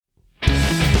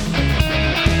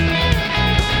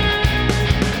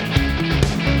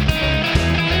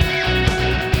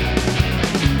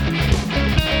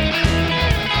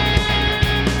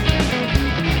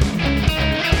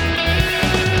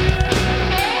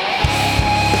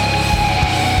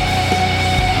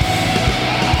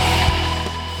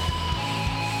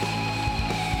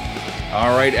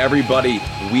right, everybody,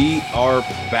 we are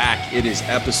back. It is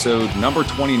episode number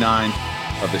 29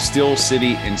 of the Steel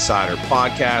City Insider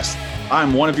podcast.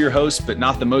 I'm one of your hosts, but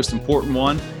not the most important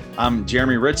one. I'm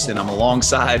Jeremy Richardson. I'm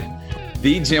alongside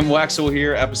the Jim Wexell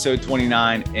here, episode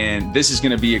 29. And this is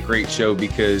going to be a great show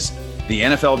because the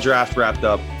NFL draft wrapped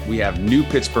up. We have new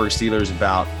Pittsburgh Steelers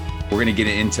about. We're going to get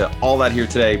into all that here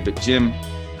today. But Jim,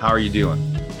 how are you doing?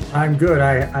 I'm good.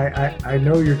 I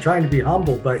know you're trying to be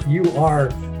humble, but you are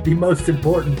the most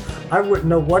important. I wouldn't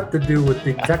know what to do with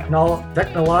the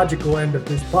technological end of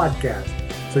this podcast.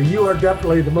 So you are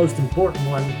definitely the most important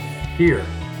one here.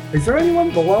 Is there anyone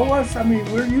below us? I mean,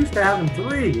 we're used to having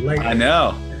three lately. I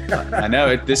know.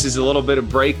 This is a little bit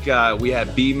of break. We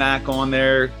had B-Mac on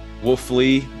there, Wolf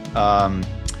Lee. Matt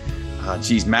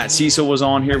Cecil was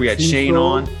on here. We had Shane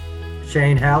on.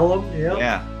 Shane Hallam. Yep.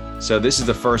 Yeah. So this is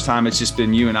the first time it's just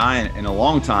been you and I in a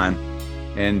long time.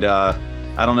 And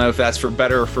I don't know if that's for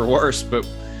better or for worse, but,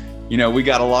 you know, we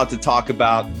got a lot to talk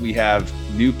about. We have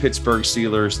new Pittsburgh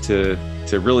Steelers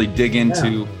to really dig into.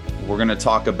 Yeah. We're going to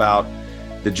talk about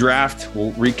the draft.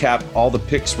 We'll recap all the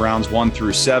picks, rounds 1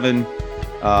 through 7.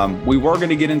 We were going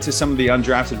to get into some of the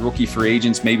undrafted rookie free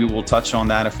agents. Maybe we'll touch on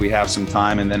that if we have some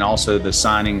time. And then also the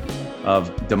signing of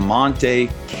Damontae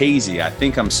Kazee. I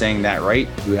think I'm saying that right,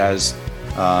 who has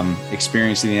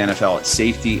experience in the NFL at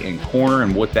safety and corner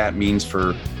and what that means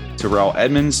for Terrell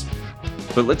Edmunds.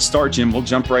 But let's start, Jim. We'll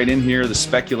jump right in here. The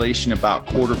speculation about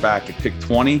quarterback at pick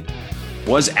 20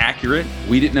 was accurate.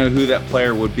 We didn't know who that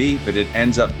player would be, but it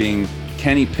ends up being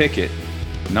Kenny Pickett,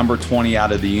 number 20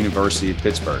 out of the University of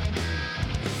Pittsburgh.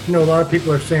 You know, a lot of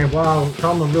people are saying, wow,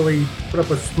 Tomlin really put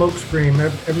up a smoke screen.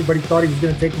 Everybody thought he was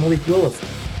going to take Malik Willis.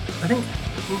 I think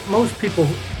most people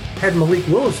had Malik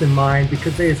Willis in mind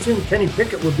because they assumed Kenny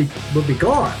Pickett would be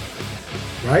gone,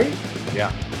 right?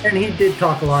 Yeah. And he did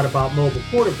talk a lot about mobile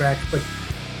quarterbacks, but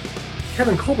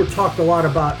Kevin Colbert talked a lot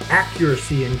about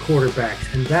accuracy in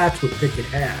quarterbacks, and that's what Pickett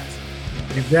has.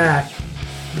 And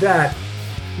that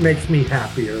makes me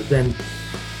happier than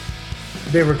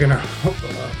they were going to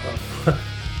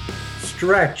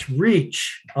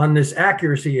reach on this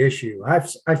accuracy issue.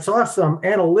 I saw some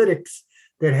analytics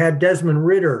that had Desmond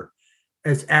Ridder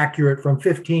as accurate from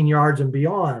 15 yards and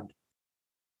beyond.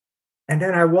 And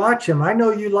then I watch him. I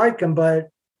know you like him, but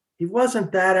he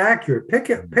wasn't that accurate.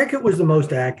 Pickett was the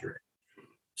most accurate.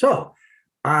 So,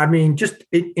 I mean, just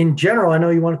in general, I know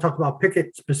you want to talk about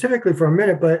Pickett specifically for a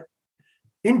minute, but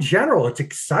in general, it's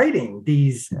exciting,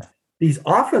 these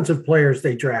offensive players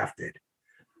they drafted.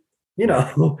 You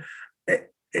know,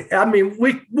 I mean,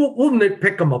 we'll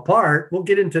nitpick them apart. We'll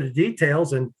get into the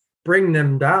details and bring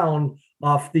them down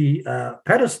off the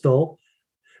pedestal.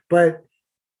 But,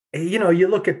 you know, you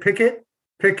look at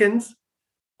Pickens,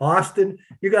 Austin,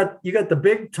 you got the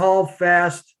big, tall,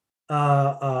 fast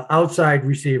outside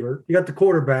receiver. You got the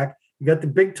quarterback. You got the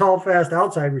big, tall, fast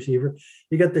outside receiver.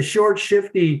 You got the short,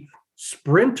 shifty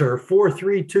sprinter,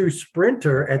 4.32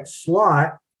 sprinter at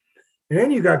slot. And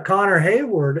then you got Connor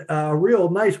Hayward, a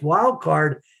real nice wild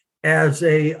card as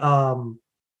a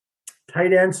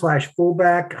tight end /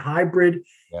 fullback hybrid.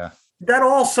 Yeah. That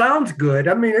all sounds good.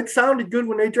 I mean, it sounded good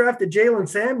when they drafted Jalen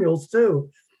Samuels too.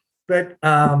 But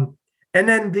and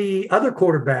then the other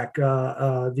quarterback, Chris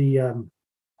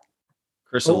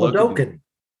Oladokun.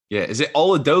 Yeah, is it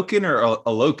Oladokun or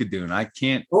Olokadun? I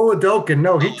can't. Oladokun.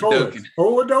 No, he told us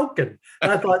Oladokun.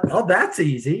 And I thought, oh, that's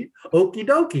easy. Okie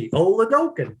dokie.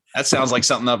 Oladokun. That sounds like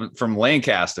something up from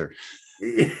Lancaster.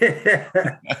 Yeah.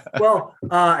 Well,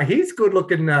 he's good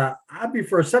looking. I'd be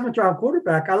for a 7th round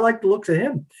quarterback. I like the looks of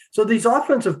him. So these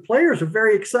offensive players are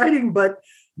very exciting, but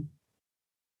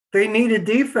they needed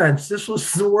defense. This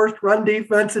was the worst run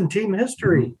defense in team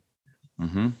history.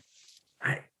 Mm-hmm.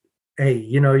 Hey,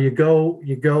 you know, you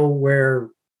go where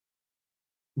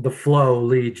the flow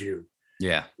leads you.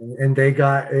 Yeah. And they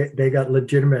got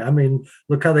legitimate. I mean,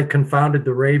 look how they confounded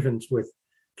the Ravens with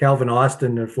Calvin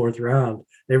Austin in the 4th round.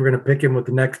 They were going to pick him with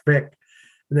the next pick.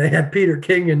 And they had Peter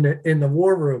King in the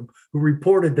war room who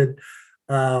reported that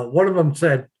one of them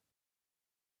said,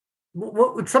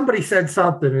 somebody said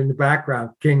something in the background.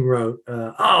 King wrote,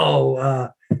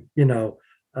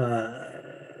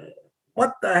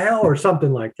 what the hell, or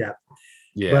something like that.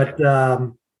 Yeah.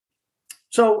 But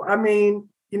so, I mean,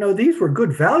 you know, these were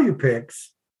good value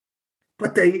picks,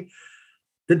 but the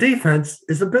defense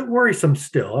is a bit worrisome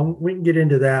still. And we can get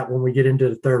into that when we get into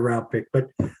the 3rd round pick. But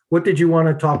what did you want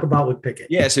to talk about with Pickett?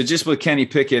 Yeah. So just with Kenny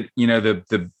Pickett, you know,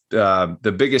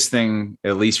 the biggest thing,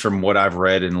 at least from what I've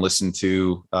read and listened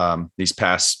to these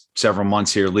past several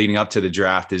months here leading up to the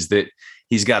draft, is that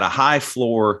he's got a high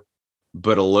floor,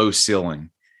 but a low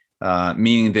ceiling.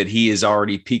 meaning that he is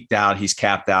already peaked out. He's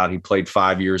capped out. He played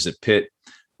 5 years at Pitt.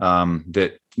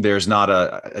 That there's not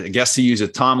I guess to use a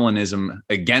Tomlinism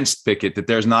against Pickett, that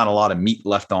there's not a lot of meat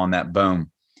left on that bone.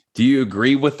 Do you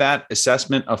agree with that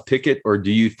assessment of Pickett, or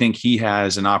do you think he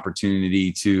has an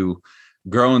opportunity to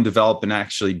grow and develop and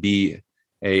actually be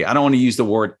I don't want to use the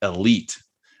word elite,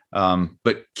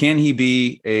 but can he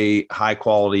be a high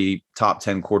quality top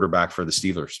 10 quarterback for the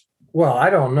Steelers? Well, I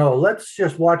don't know. Let's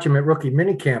just watch him at rookie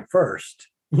minicamp first.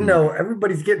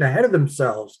 Everybody's getting ahead of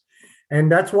themselves.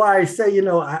 And that's why I say,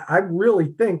 I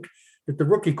really think that the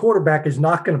rookie quarterback is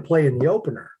not going to play in the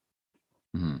opener.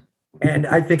 Mm-hmm. And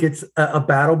I think it's a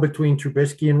battle between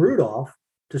Trubisky and Rudolph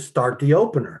to start the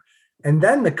opener. And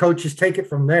then the coaches take it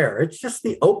from there. It's just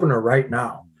the opener right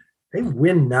now. They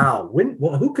win now.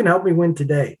 Well, who can help me win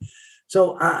today?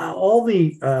 So all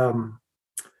the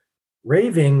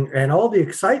raving and all the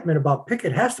excitement about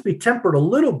Pickett has to be tempered a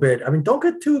little bit. I mean, don't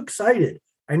get too excited.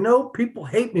 I know people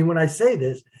hate me when I say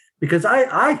this, because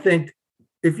I think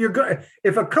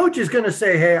if a coach is going to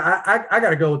say, hey, I got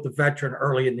to go with the veteran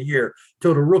early in the year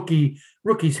till the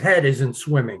rookie's head isn't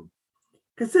swimming,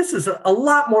 because this is a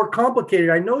lot more complicated.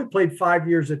 I know he played 5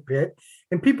 years at Pitt,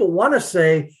 and people want to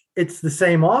say it's the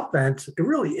same offense. It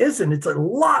really isn't. It's a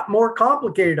lot more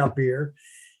complicated up here.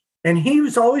 And he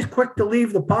was always quick to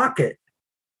leave the pocket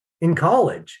in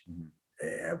college.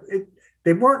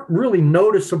 They weren't really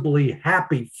noticeably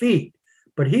happy feet,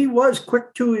 but he was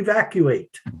quick to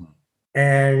evacuate.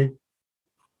 And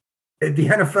the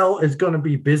NFL is going to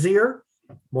be busier,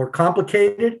 more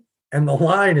complicated, and the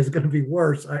line is going to be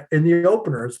worse in the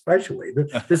opener, especially.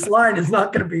 This line is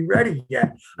not going to be ready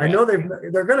yet. I know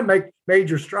they're going to make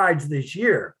major strides this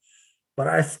year, but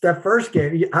that first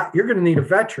game, you're going to need a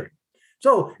veteran.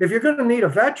 So if you're going to need a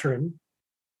veteran,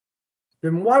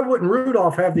 then why wouldn't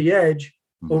Rudolph have the edge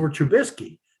over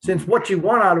Trubisky? Since what you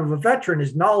want out of a veteran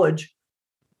is knowledge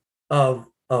of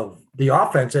the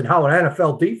offense and how an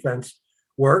NFL defense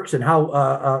works, and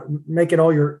how making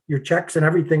all your checks and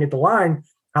everything at the line,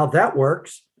 how that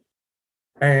works.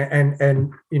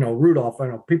 And Rudolph, I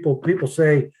know people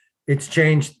say it's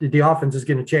changed. The offense is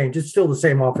going to change. It's still the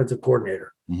same offensive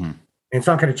coordinator. Mm-hmm. And it's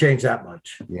not going to change that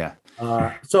much. Yeah.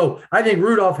 So I think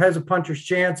Rudolph has a puncher's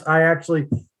chance.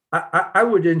 I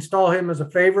would install him as a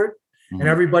favorite, and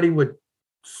everybody would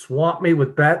swamp me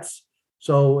with bets.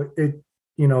 So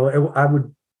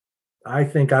I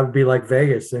think I would be like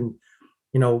Vegas and,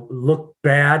 look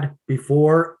bad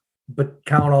before, but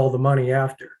count all the money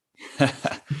after.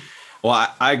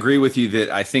 Well, I agree with you that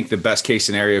I think the best case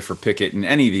scenario for Pickett and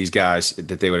any of these guys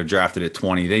that they would have drafted at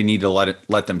 20, they need to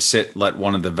let them sit, let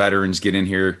one of the veterans get in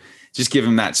here, just give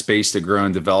him that space to grow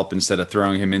and develop instead of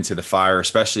throwing him into the fire,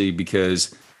 especially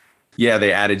because,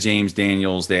 they added James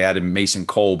Daniels, they added Mason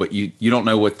Cole, but you don't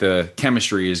know what the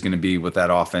chemistry is going to be with that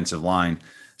offensive line.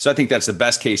 So I think that's the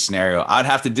best case scenario. I'd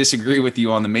have to disagree with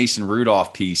you on the Mason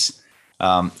Rudolph piece.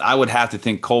 I would have to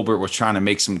think Colbert was trying to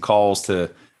make some calls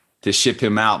to ship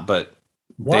him out, but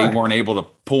they weren't able to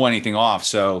pull anything off.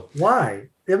 So why?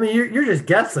 I mean, you're just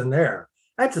guessing there.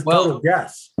 That's a total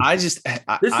guess. This is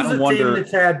a team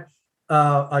that's had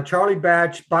Charlie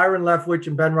Batch, Byron Leftwich,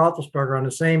 and Ben Roethlisberger on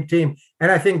the same team,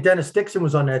 and I think Dennis Dixon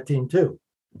was on that team too.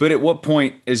 But at what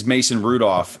point is Mason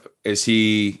Rudolph? Does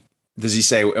he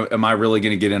say, "Am I really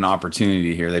going to get an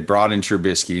opportunity here?" They brought in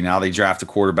Trubisky. Now they draft a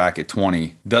quarterback at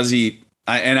 20. Does he?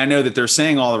 And I know that they're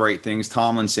saying all the right things.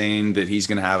 Tomlin's saying that he's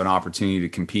going to have an opportunity to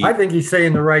compete. I think he's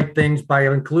saying the right things by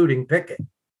including Pickett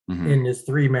in this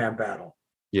 3-man battle.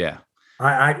 Yeah.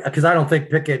 Because I don't think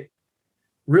Pickett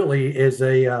really is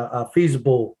a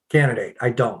feasible candidate.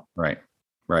 I don't. Right.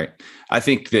 I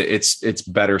think that it's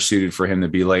better suited for him to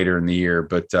be later in the year.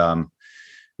 But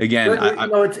again,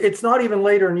 it's not even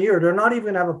later in the year. They're not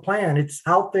even have a plan. It's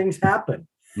how things happen.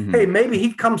 Mm-hmm. Hey, maybe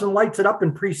he comes and lights it up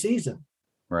in preseason.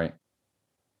 Right.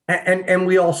 And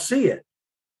we all see it,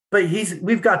 but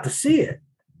we've got to see it.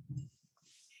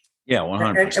 Yeah,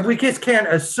 100%. And we just can't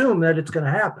assume that it's going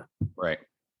to happen. Right.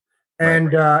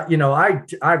 And I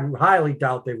highly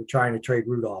doubt they were trying to trade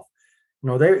Rudolph.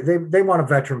 They want a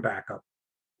veteran backup.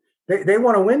 They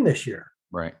want to win this year.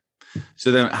 Right.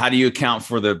 So then, how do you account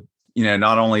for the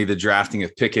not only the drafting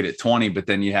of Pickett at 20, but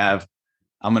then you have,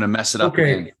 I'm going to mess it up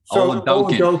again. So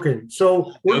Oladokun.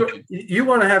 So you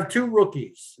want to have 2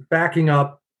 rookies backing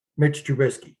up Mitch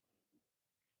Trubisky.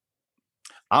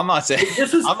 I'm not saying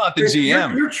I'm not the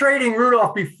GM. You're trading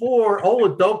Rudolph before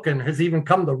Oladokun has even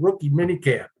come to rookie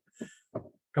minicamp.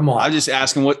 Come on. I'm just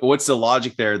asking what's the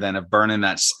logic there then of burning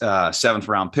that 7th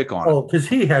round pick on him? Oh, because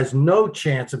he has no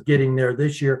chance of getting there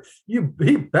this year. He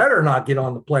better not get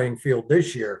on the playing field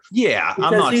this year. Yeah,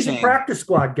 because he's a practice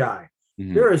squad guy.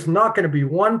 There is not going to be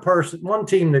one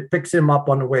team that picks him up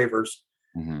on the waivers,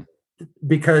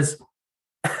 because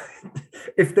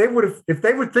if they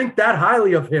would think that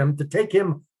highly of him to take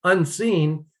him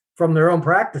unseen from their own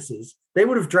practices, they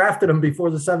would have drafted him before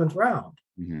the 7th round.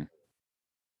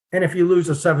 And if you lose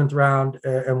a 7th round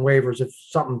and waivers,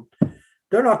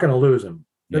 they're not going to lose him.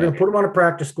 They're going to put him on a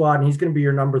practice squad, and he's going to be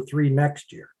your number 3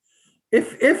 next year.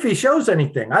 If he shows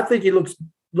anything, I think he looks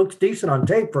decent on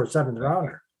tape for a 7th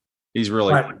rounder. He's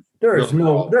really. But there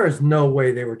is no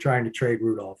way they were trying to trade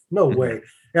Rudolph. No way.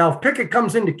 Now, if Pickett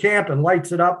comes into camp and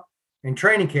lights it up in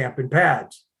training camp in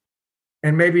pads,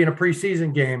 and maybe in a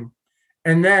preseason game,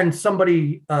 and then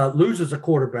somebody loses a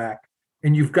quarterback,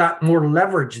 and you've got more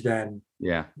leverage then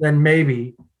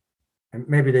maybe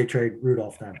they trade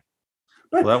Rudolph then.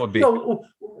 But that would be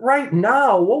right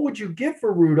now. What would you give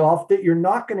for Rudolph that you're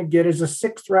not going to get as a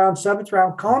 6th round, 7th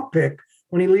round comp pick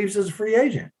when he leaves as a free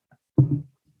agent?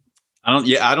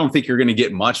 I don't think you're going to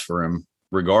get much for him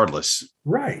regardless.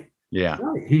 Right. Yeah.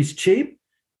 Right. He's cheap.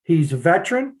 He's a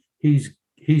veteran. He's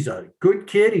a good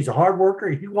kid. He's a hard worker.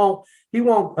 He won't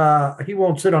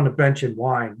sit on the bench and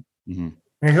whine, and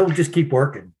he'll just keep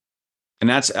working.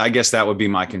 And I guess that would be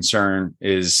my concern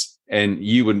is, and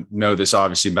you would know this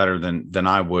obviously better than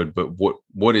I would, but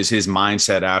what is his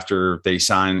mindset after they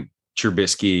sign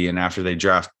Trubisky and after they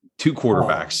draft 2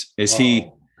 quarterbacks? Is he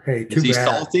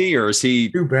salty, or is he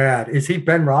too bad? Is he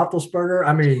Ben Roethlisberger?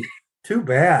 I mean, too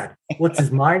bad. What's his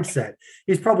mindset?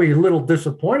 He's probably a little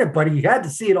disappointed, but he had to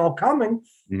see it all coming.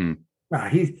 Nah,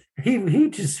 he's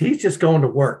just going to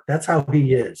work. That's how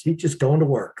he is. He's just going to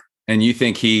work. And you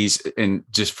think and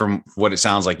just from what it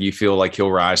sounds like, you feel like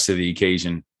he'll rise to the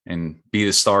occasion and be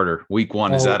the starter week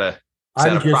 1. Is that a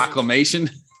proclamation?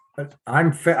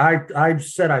 I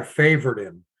said I favored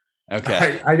him.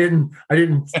 Okay. I didn't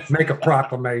make a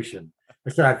proclamation.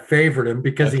 I said I favored him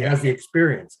because he has the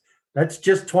experience. That's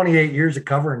just 28 years of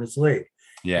covering this league.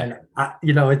 Yeah.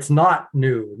 And it's not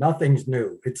new. Nothing's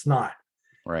new. It's not.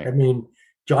 Right. I mean,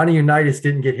 Johnny Unitas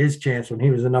didn't get his chance when he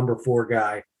was the number 4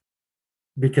 guy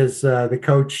because the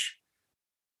coach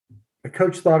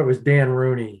thought it was Dan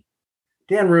Rooney.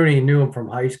 Dan Rooney knew him from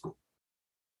high school,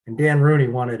 and Dan Rooney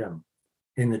wanted him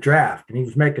in the draft, and he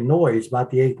was making noise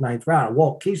about the 8th, 9th round. And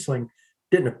Walt Kiesling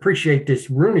didn't appreciate this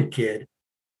Rooney kid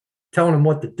telling him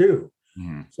what to do.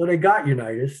 So they got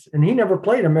Unitas, and he never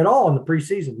played him at all in the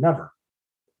preseason, never.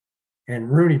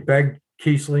 And Rooney begged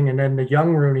Kiesling, and then the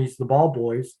young Rooneys, the ball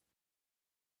boys,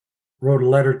 wrote a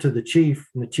letter to the chief,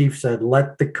 and the chief said,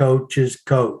 "Let the coaches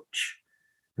coach."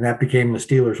 And that became the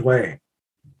Steelers' way.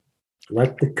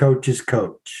 Let the coaches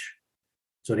coach.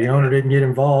 So the owner didn't get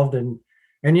involved. And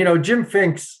Jim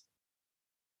Finks,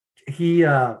 he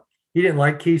didn't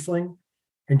like Kiesling.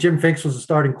 And Jim Finks was a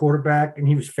starting quarterback, and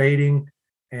he was fading.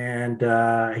 And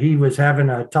he was having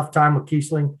a tough time with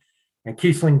Kiesling. And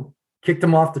Kiesling kicked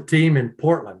him off the team in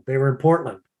Portland. They were in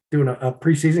Portland doing a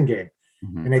preseason game.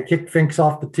 And they kicked Finks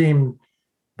off the team.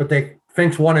 But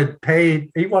Finks wanted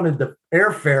paid. He wanted the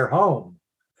airfare home.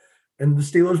 And the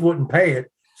Steelers wouldn't pay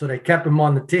it. So they kept him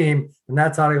on the team. And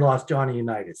that's how they lost Johnny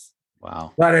Unitas.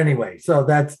 Wow. But anyway, so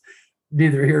that's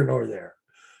neither here nor there.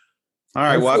 All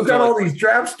right. Well, I've got all these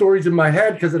draft stories in my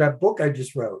head because of that book I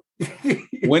just wrote. Do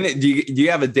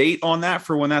you have a date on that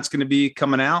for when that's going to be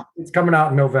coming out? It's coming out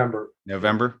in November.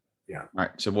 November? Yeah. All right.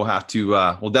 So we'll have to,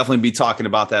 we'll definitely be talking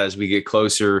about that as we get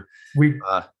closer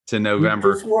to November.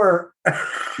 We just were.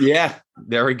 Yeah.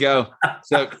 There we go.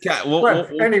 So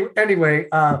anyway,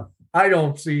 I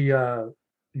don't see,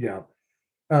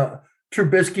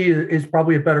 Trubisky is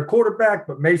probably a better quarterback,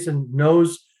 but Mason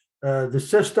knows the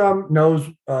system,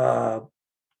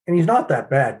 and he's not that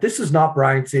bad. This is not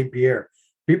Brian St. Pierre.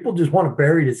 People just want to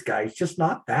bury this guy. He's just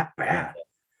not that bad.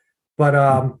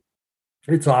 But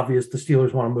it's obvious the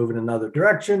Steelers want to move in another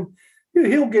direction.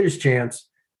 He'll get his chance.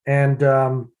 And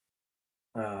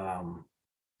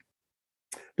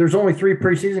there's only 3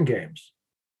 preseason games.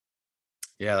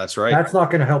 Yeah, that's right. That's not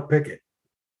going to help Pickett.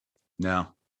 No.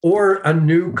 Or a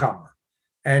newcomer.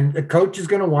 And the coach is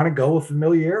going to want to go with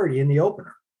familiarity in the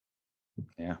opener.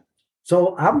 Yeah.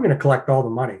 So I'm going to collect all the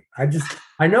money.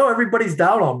 I know everybody's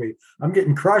down on me. I'm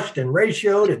getting crushed and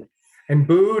ratioed and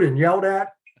booed and yelled at.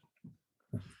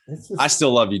 I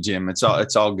still love you, Jim. It's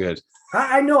all good.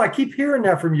 I know. I keep hearing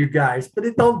that from you guys, but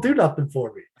it don't do nothing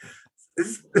for me.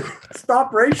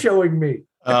 Stop ratioing me.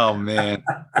 Oh man.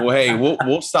 Well, hey,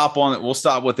 we'll stop on it. We'll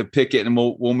stop with the Pickett, and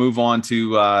we'll move on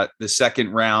to the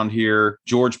second round here.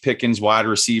 George Pickens, wide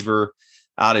receiver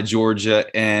out of Georgia,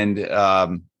 and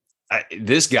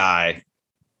this guy.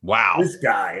 Wow. This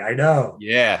guy, I know.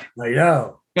 Yeah, I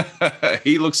know.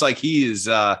 He looks like he is.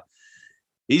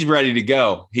 he's ready to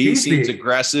go. He seems the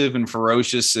aggressive and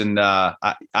ferocious, and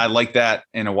I like that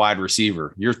in a wide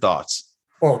receiver. Your thoughts?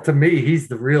 Well, to me, he's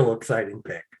the real exciting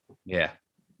pick. Yeah.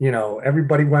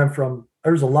 Everybody went from,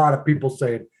 there's a lot of people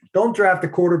saying, don't draft a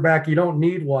quarterback, you don't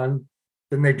need one.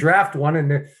 Then they draft one,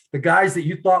 and the guys that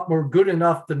you thought were good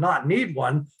enough to not need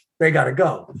one, they got to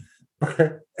go.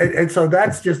 and so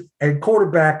that's just, and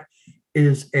quarterback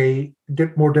is a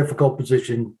more difficult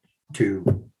position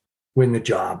to win the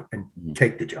job and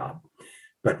take the job.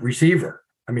 But receiver,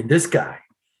 I mean, this guy,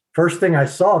 first thing I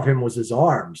saw of him was his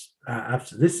arms.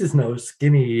 This is no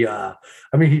skinny.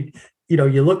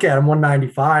 You look at him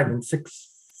 195 and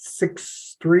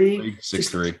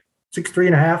 6'3"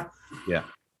 and a half. Yeah.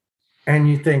 And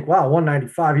you think, wow,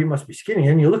 195, he must be skinny.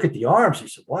 And you look at the arms, you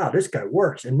said, wow, this guy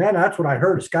works. And then that's what I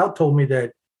heard. A scout told me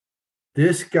that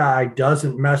this guy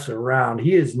doesn't mess around.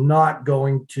 He is not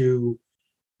going to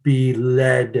be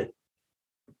led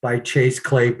by Chase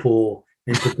Claypool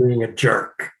into being a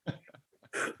jerk.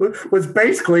 Was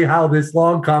basically how this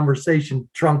long conversation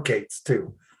truncates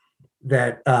to.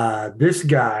 That this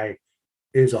guy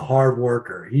is a hard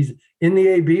worker. He's in the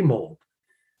AB mold.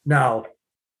 Now,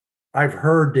 I've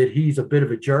heard that he's a bit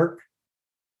of a jerk.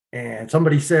 And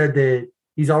somebody said that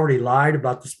he's already lied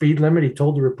about the speed limit. He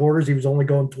told the reporters he was only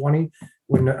going 20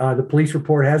 when the police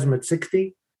report has him at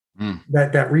 60.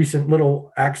 That recent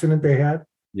little accident they had.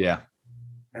 Yeah.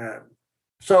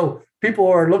 So people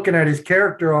are looking at his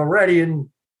character already, and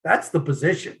that's the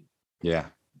position. Yeah.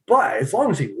 But as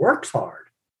long as he works hard,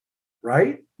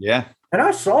 right? Yeah. And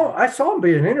I saw him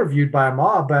being interviewed by a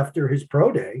mob after his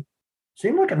pro day.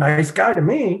 Seemed like a nice guy to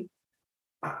me.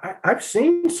 I've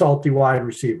seen salty wide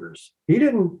receivers. He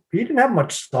didn't have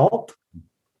much salt.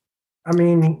 I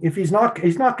mean, if he's not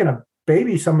going to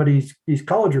baby some of these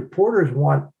college reporters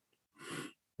want,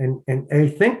 and they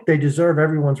think they deserve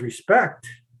everyone's respect.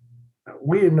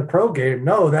 We in the pro game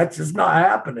know that's just not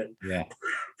happening. Yeah.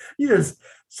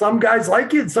 Some guys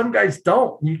like it, some guys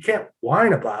don't. You can't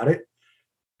whine about it.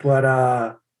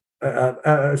 But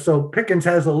so Pickens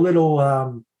has a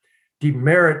little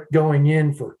demerit going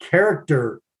in for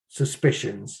character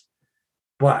suspicions,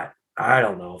 but I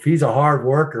don't know if he's a hard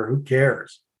worker. Who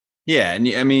cares? Yeah, and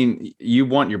I mean, you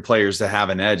want your players to have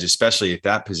an edge, especially at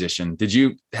that position. Did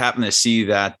you happen to see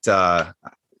that? I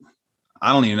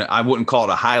wouldn't call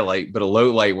it a highlight, but a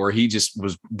low light where he just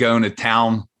was going to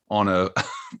town on a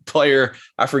player.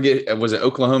 I forget, was it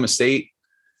Oklahoma State?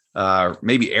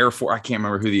 Maybe Air Force. I can't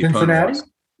remember who the opponent was.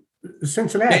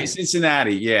 Cincinnati. Hey,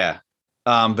 Cincinnati, yeah.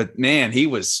 But man, he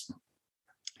was.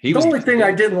 The only thing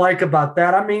I didn't like about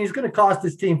that, I mean, he's going to cost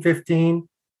his team 15.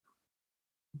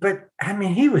 But I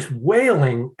mean, he was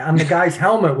wailing on the guy's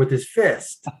helmet with his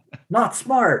fist. Not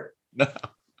smart. No.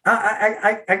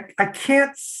 I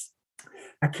can't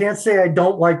say I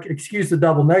don't like. Excuse the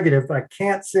double negative, but I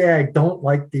can't say I don't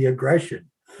like the aggression.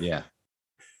 Yeah.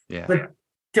 Yeah. But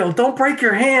don't break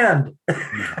your hand.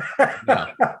 No.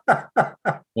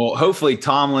 Well, hopefully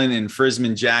Tomlin and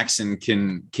Frisman Jackson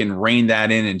can rein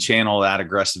that in and channel that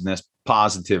aggressiveness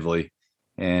positively.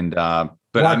 And I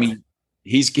mean,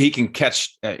 he can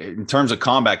catch in terms of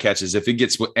combat catches. If it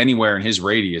gets anywhere in his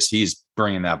radius, he's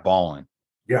bringing that ball in.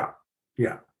 Yeah,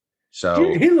 yeah.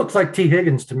 So he looks like T.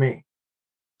 Higgins to me.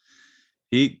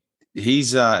 He's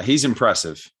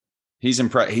impressive.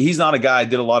 He's not a guy I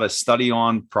did a lot of study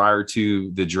on prior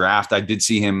to the draft. I did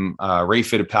see him. Ray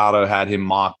Fittipaldo had him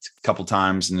mocked a couple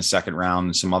times in the second round,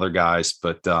 and some other guys.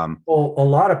 But a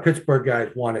lot of Pittsburgh guys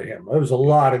wanted him. It was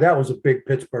that was a big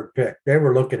Pittsburgh pick. They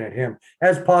were looking at him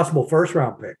as possible first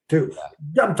round pick too.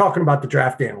 Yeah. I'm talking about the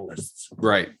draft analysts.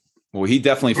 Right. Well, he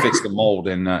definitely fits the mold,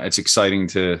 and it's exciting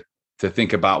to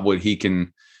think about what he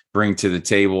can bring to the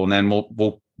table. And then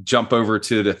we'll jump over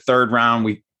to the third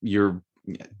round. Your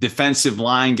defensive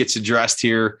line gets addressed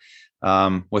here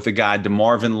with a guy,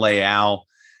 DeMarvin Leal,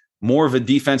 more of a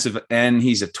defensive end.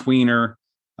 He's a tweener.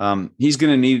 He's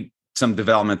going to need some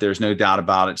development. There's no doubt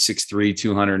about it. 6'3",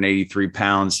 283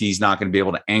 pounds. He's not going to be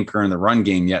able to anchor in the run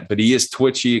game yet, but he is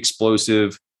twitchy,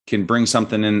 explosive, can bring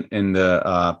something in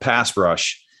the pass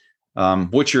rush.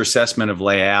 What's your assessment of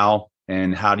Leal,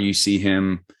 and how do you see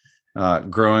him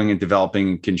growing and developing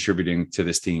and contributing to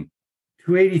this team?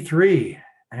 283.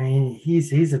 I mean,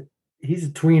 he's a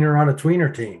tweener on a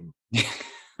tweener team.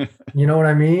 You know what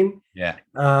I mean? Yeah.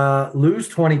 Lose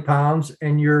 20 pounds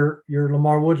and you're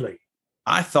Lamar Woodley.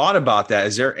 I thought about that.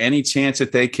 Is there any chance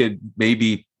that they could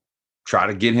maybe try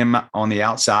to get him on the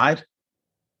outside?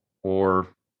 Or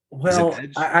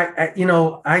I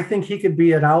think he could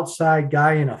be an outside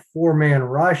guy in a 4-man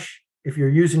rush if you're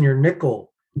using your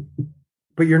nickel,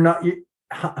 but you're not.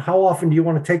 How often do you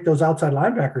want to take those outside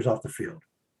linebackers off the field?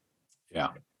 Yeah.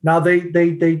 Now they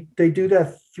do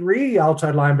that 3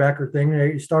 outside linebacker thing.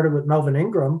 They started with Melvin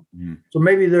Ingram, so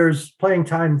maybe there's playing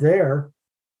time there.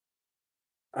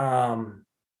 And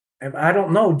I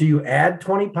don't know. Do you add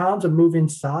 20 pounds and move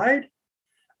inside?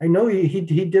 I know he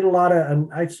did a lot of,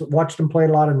 and I watched him play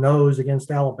a lot of nose against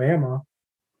Alabama.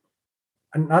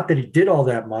 And not that he did all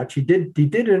that much. He did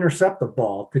intercept the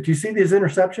ball. Did you see his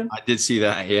interception? I did see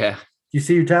that. Yeah. Did you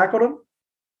see who tackled him?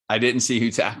 I didn't see who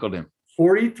tackled him.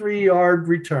 43-yard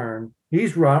return.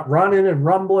 He's running and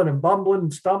rumbling and bumbling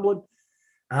and stumbling.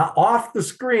 Off the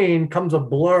screen comes a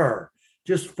blur,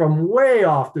 just from way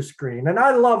off the screen. And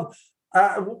I love.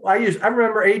 I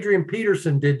remember Adrian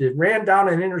Peterson ran down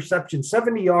an interception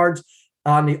 70 yards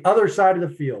on the other side of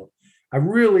the field. I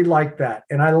really like that,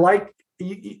 and I like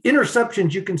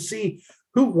interceptions. You can see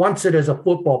who wants it as a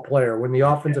football player when the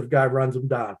offensive guy runs them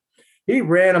down. He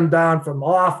ran them down from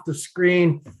off the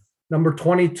screen. Number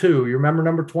 22. You remember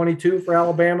number 22 for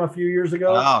Alabama a few years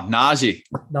ago? Oh, Najee.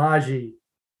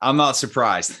 I'm not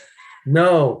surprised.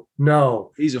 No.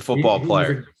 He's a football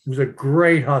player. It was a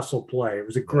great hustle play.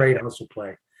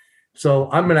 So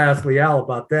I'm going to ask Leal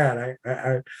about that.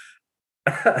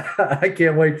 I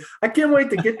can't wait. I can't wait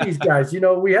to get these guys.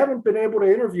 We haven't been able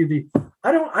to interview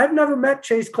I've never met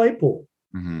Chase Claypool.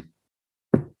 Mm-hmm.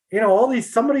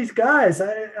 Some of these guys,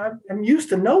 I'm used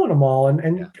to knowing them all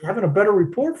and having a better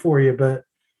report for you, but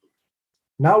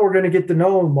now we're going to get to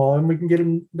know them all, and we can get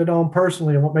them to know them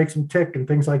personally and what makes them tick and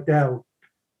things like that,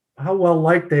 how well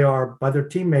liked they are by their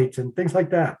teammates and things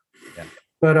like that. Yeah.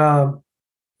 But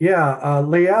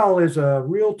Leal is a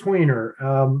real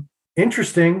tweener.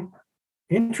 Interesting.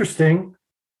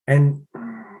 And,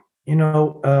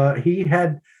 he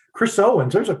had Chris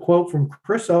Owens. There's a quote from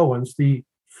Chris Owens, the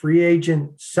free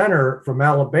agent center from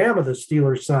Alabama the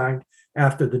Steelers signed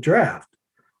after the draft.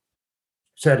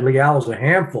 Said Leal is a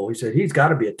handful. He said he's got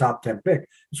to be a top 10 pick.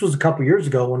 This was a couple years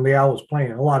ago when Leal was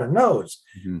playing a lot of nose.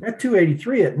 Mm-hmm. At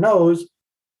 283 at nose,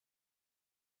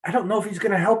 I don't know if he's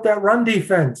going to help that run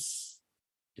defense.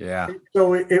 Yeah.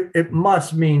 So it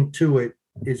must mean Tuitt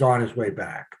is on his way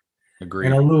back. Agreed.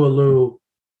 And Alu.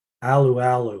 I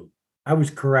was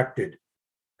corrected.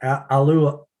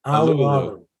 Alu.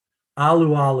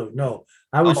 No,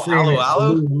 I was saying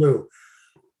Alu.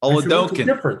 What's the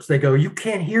difference? They go, you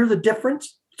can't hear the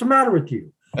difference? What's the matter with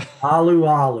you?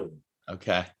 Alu.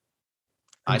 Okay.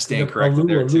 I stand corrected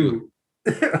there too.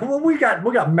 Well, we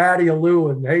got Matty Alu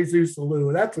and Jesus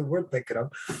Alu. That's what we're thinking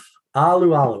of.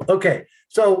 Alu. Okay,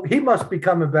 so he must be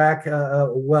coming back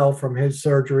well from his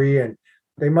surgery, and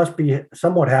they must be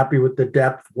somewhat happy with the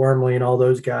depth, Wormley and all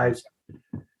those guys.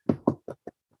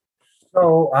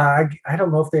 So I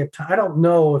don't know if they have time. I don't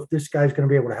know if this guy's going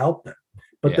to be able to help them.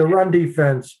 But the run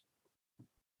defense,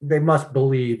 they must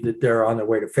believe that they're on their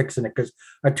way to fixing it, because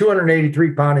a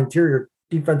 283-pound interior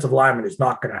defensive lineman is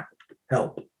not going to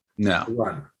help. No.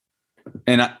 Run.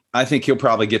 And I think he'll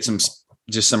probably get some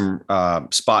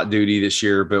spot duty this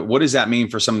year. But what does that mean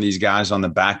for some of these guys on the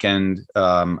back end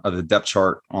of the depth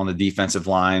chart on the defensive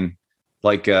line?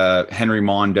 Like Henry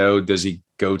Mondo, does he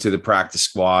go to the practice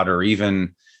squad, or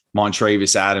even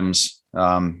Montravius Adams?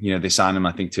 They signed him,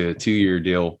 I think, to a 2-year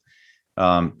deal.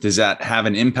 Does that have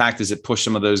an impact? Does it push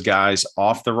some of those guys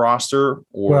off the roster?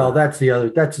 Well, that's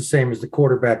the same as the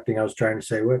quarterback thing I was trying to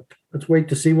say. Let's wait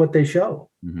to see what they show.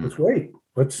 Mm-hmm.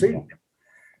 Let's see.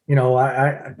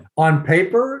 I on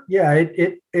paper,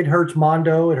 it hurts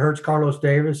Mondo. It hurts Carlos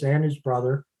Davis and his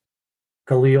brother,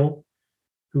 Khalil,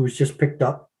 who was just picked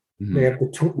up. Mm-hmm. They have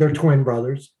they're twin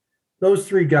brothers. Those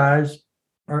 3 guys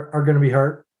are going to be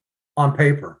hurt on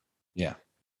paper. Yeah.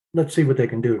 Let's see what they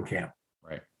can do in camp.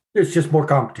 Right. It's just more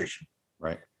competition.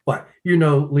 Right. But,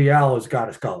 Leal has got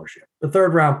a scholarship. The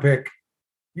 3rd round pick,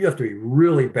 you have to be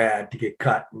really bad to get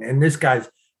cut. And this guy,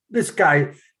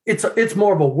 it's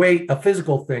more of a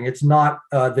physical thing. It's not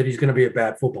that he's going to be a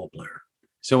bad football player.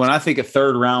 So when I think of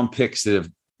 3rd round picks that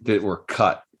were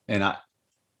cut, and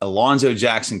Alonzo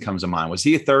Jackson comes to mind. Was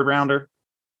he a 3rd rounder?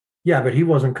 Yeah, but he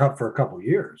wasn't cut for a couple of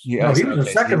years. Yeah, no, he was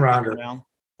a 2nd rounder.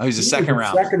 Oh, he's a second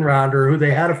rounder. 2nd rounder who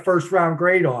they had a 1st round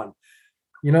grade on.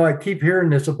 I keep hearing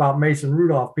this about Mason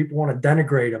Rudolph. People want to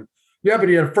denigrate him. Yeah, but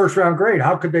he had a 1st round grade.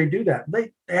 How could they do that?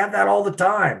 They have that all the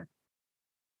time.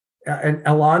 And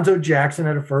Alonzo Jackson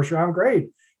had a 1st round grade.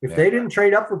 If they didn't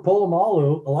trade up for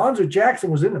Polamalu, Alonzo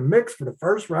Jackson was in the mix for the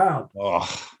 1st round. Oh,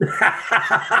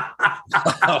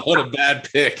 what a bad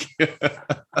pick.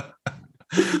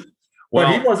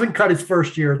 But he wasn't cut his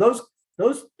 1st year. Those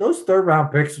 3rd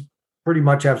round picks pretty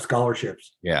much have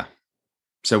scholarships. Yeah.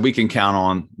 So we can count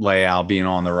on Leal being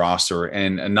on the roster.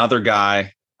 And another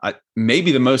guy,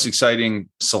 maybe the most exciting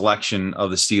selection of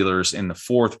the Steelers in the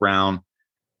 4th round,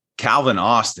 Calvin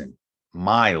Austin,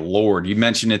 my Lord, you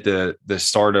mentioned at the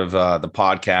start of the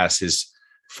podcast, his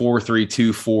 4.3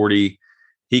 240.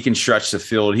 He can stretch the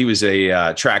field. He was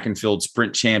a track and field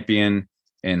sprint champion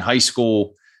in high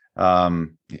school,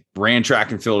 ran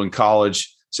track and field in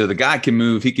college. So the guy can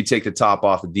move. He could take the top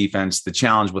off the defense. The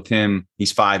challenge with him,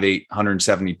 he's 5'8",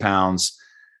 170 pounds,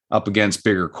 up against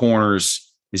bigger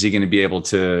corners. Is he going to be able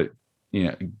to,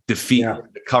 defeat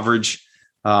the coverage?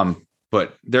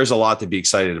 But there's a lot to be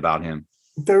excited about him.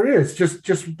 There is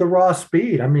just the raw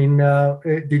speed. I mean,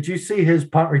 did you see his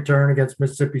punt return against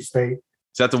Mississippi State?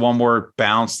 Is that the one where it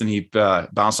bounced and he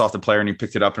bounced off the player and he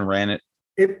picked it up and ran it?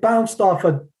 It bounced off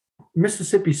a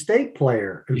Mississippi State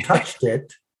player who touched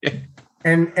it.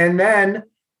 And then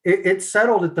it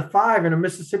settled at the 5, and a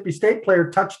Mississippi State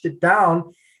player touched it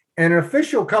down, and an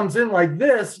official comes in like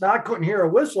this. Now I couldn't hear a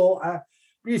whistle.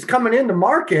 He's coming in to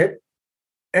mark it,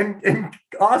 and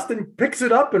Austin picks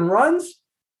it up and runs.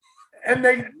 And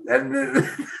right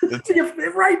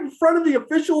in front of the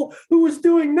official who was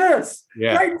doing this,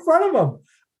 right in front of him.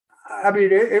 I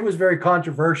mean, it was very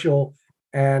controversial,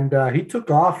 and he took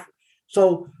off.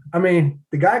 So, I mean,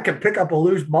 the guy could pick up a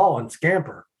loose ball and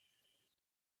scamper.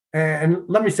 And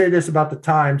let me say this about the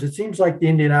times. It seems like the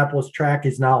Indianapolis track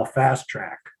is now a fast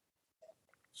track.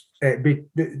 The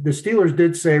Steelers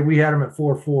did say we had him at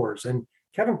 4.4s, and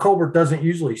Kevin Colbert doesn't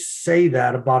usually say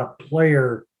that about a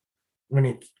player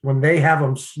when they have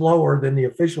them slower than the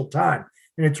official time.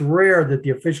 And it's rare that the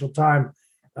official time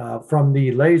from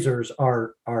the lasers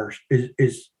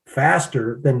is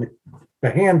faster than the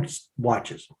hand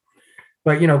watches.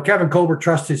 But, Kevin Colbert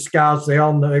trusts his scouts. They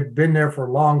all know, they've been there for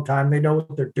a long time. They know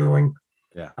what they're doing.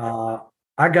 Yeah.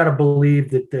 I got to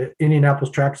believe that the Indianapolis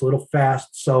track's a little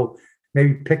fast. So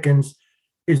maybe Pickens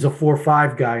is a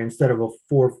 4.5 guy instead of a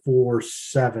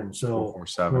 4.47. So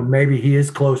 4.47. Maybe he is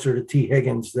closer to T.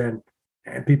 Higgins than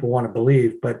people want to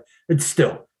believe. But he's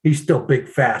still big,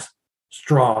 fast,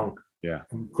 strong,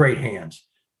 and great hands.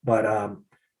 But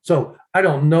so I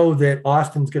don't know that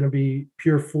Austin's going to be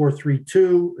pure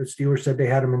 4.32. The Steelers said they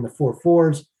had him in the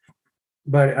 4.4s.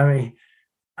 But, I mean,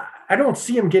 I don't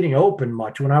see him getting open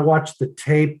much. When I watched the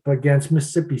tape against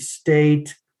Mississippi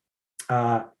State,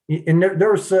 and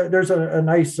there's a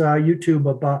nice YouTube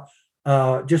about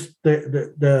just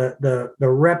the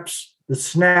reps, the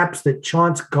snaps that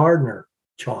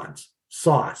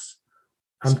Sauce.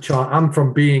 I'm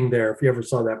from being there, if you ever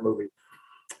saw that movie.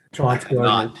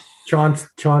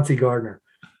 Chauncey Gardner.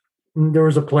 There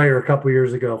was a player a couple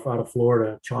years ago out of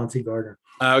Florida, Chauncey Gardner.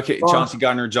 Chauncey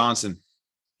Gardner Johnson.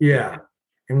 Yeah.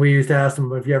 And we used to ask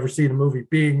him if you ever see the movie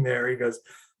Being There. He goes,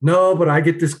 no, but I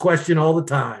get this question all the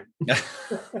time.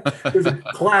 It was a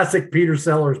classic Peter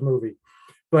Sellers movie.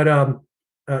 But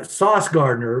Sauce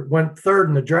Gardner went 3rd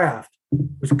in the draft,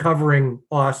 was covering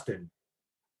Austin.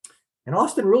 And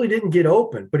Austin really didn't get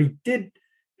open, but he did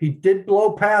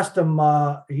blow past him.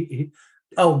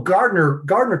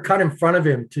 Gardner cut in front of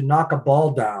him to knock a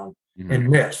ball down and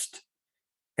missed.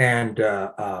 And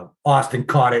Austin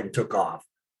caught it and took off.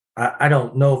 I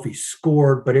don't know if he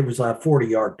scored, but it was a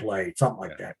 40-yard play, something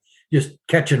like that. Just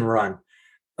catch and run.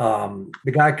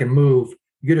 The guy can move.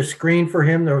 You get a screen for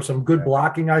him. There was some good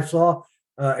blocking I saw,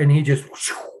 and he just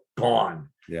gone.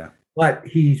 Yeah. But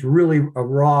he's really a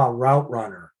raw route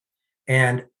runner.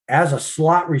 And as a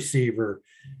slot receiver,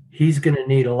 he's going to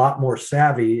need a lot more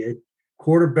savvy.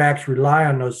 Quarterbacks rely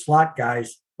on those slot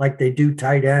guys like they do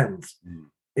tight ends.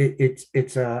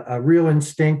 It's a real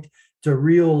instinct. It's a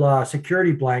real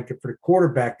security blanket for the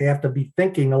quarterback. They have to be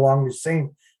thinking along the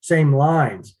same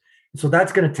lines. So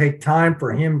that's going to take time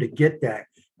for him to get that.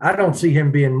 I don't see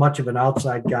him being much of an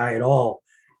outside guy at all.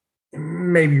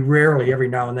 Maybe rarely, every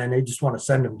now and then, they just want to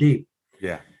send him deep.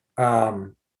 Yeah.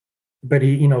 But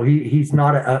he's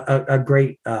not a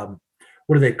great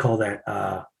what do they call that?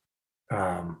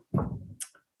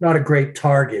 Not a great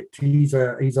target. He's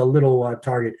a little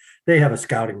target. They have a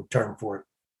scouting term for it.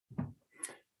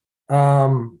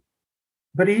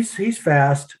 But he's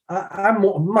fast. I'm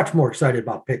much more excited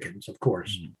about Pickens, of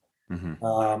course.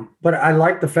 Mm-hmm. But I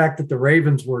like the fact that the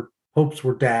Ravens hopes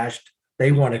were dashed.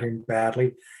 They wanted him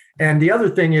badly. And the other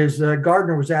thing is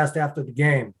Gardner was asked after the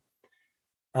game.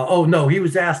 He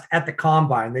was asked at the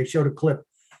combine. They showed a clip.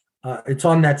 It's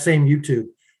on that same YouTube.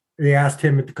 They asked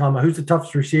him at the combine, who's the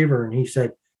toughest receiver? And he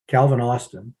said, Calvin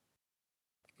Austin.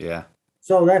 Yeah.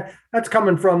 So that's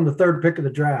coming from the 3rd pick of the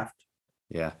draft.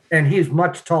 Yeah. And he's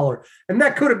much taller. And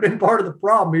that could have been part of the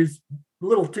problem. He's a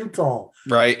little too tall.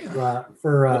 Right.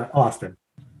 For Austin.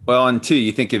 Well, and two,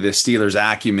 you think of the Steelers'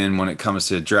 acumen when it comes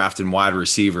to drafting wide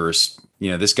receivers.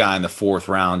 This guy in the 4th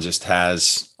round just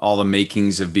has all the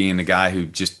makings of being the guy who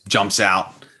just jumps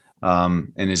out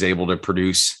and is able to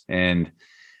produce. And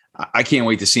I can't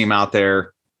wait to see him out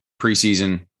there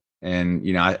preseason. And,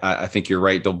 I think you're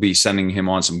right. They'll be sending him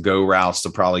on some go routes to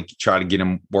probably try to get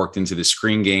him worked into the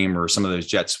screen game or some of those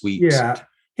jet sweeps. Yeah,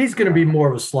 he's going to be more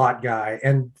of a slot guy,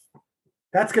 and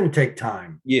that's going to take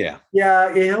time. Yeah.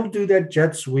 Yeah, he'll do that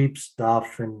jet sweep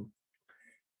stuff, and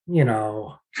you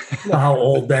know how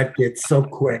old that gets so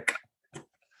quick.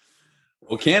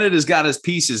 Well, Canada's got his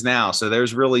pieces now, so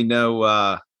there's really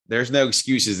no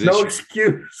excuses this No year.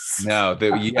 excuse. No,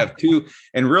 you have two,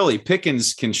 and really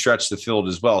Pickens can stretch the field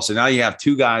as well. So now you have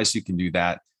two guys who can do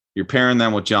that. You're pairing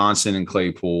them with Johnson and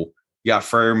Claypool. You got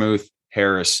Freiermuth,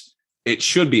 Harris. It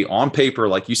should be on paper,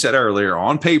 like you said earlier,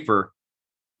 on paper,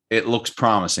 it looks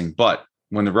promising. But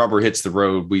when the rubber hits the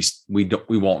road, we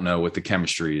won't know what the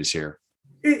chemistry is here.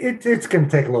 It's going to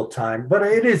take a little time, but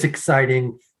it is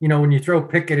exciting. When you throw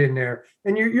Pickett in there,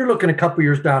 and you're looking a couple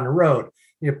years down the road,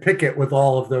 you pick it with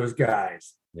all of those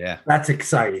guys. Yeah. That's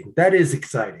exciting. That is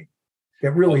exciting.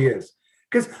 It really is.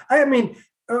 Because,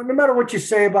 no matter what you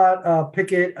say about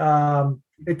Pickett,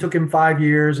 it took him 5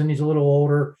 years and he's a little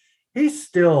older. He's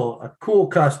still a cool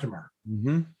customer,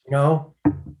 Mm-hmm.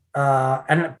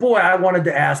 And boy, I wanted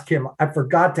to ask him. I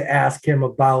forgot to ask him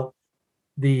about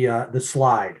the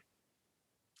slide.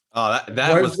 Oh,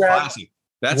 that was classic.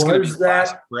 That's going to be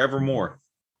classic forevermore.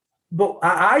 But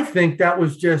I think that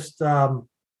was just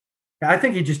I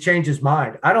think he just changed his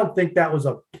mind. I don't think that was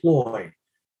a ploy.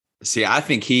 See, I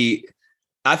think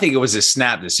it was a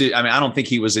snap decision. I don't think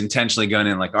he was intentionally going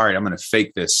in like, all right, I'm going to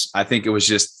fake this. I think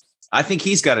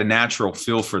he's got a natural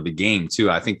feel for the game too.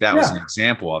 I think that was an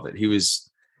example of it.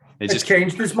 It just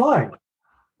changed his mind.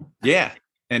 Yeah.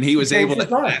 And he was able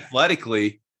to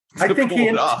athletically. I think he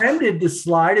intended to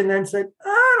slide and then said,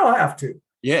 I don't have to.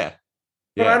 Yeah.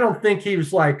 But I don't think he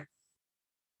was like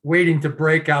waiting to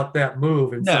break out that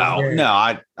move. And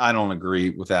I don't agree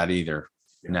with that either.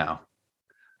 Yeah. No.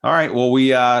 All right. Well, we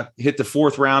hit the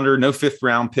fourth rounder, no fifth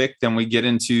round pick. Then we get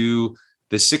into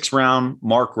the sixth round,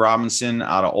 Mark Robinson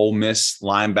out of Ole Miss,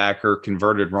 linebacker,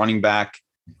 converted running back,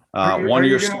 1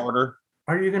 year starter.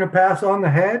 Are you going to pass on the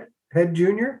Head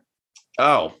Junior?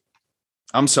 Oh,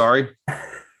 I'm sorry.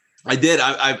 I did.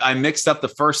 I mixed up the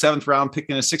first seventh round pick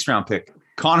and a sixth round pick.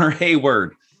 Connor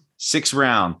Hayward, sixth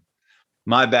round.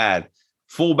 My bad.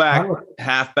 Fullback,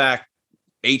 halfback,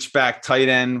 H-back, tight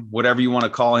end, whatever you want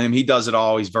to call him. He does it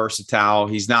all. He's versatile.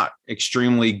 He's not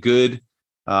extremely good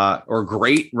or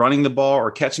great running the ball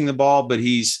or catching the ball, but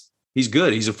he's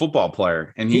good. He's a football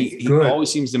player, and he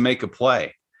always seems to make a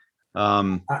play.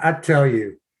 I tell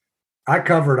you, I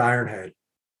covered Ironhead.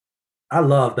 I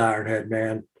loved Ironhead,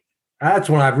 man. That's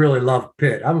when I really loved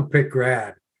Pitt. I'm a Pitt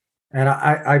grad, and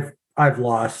I've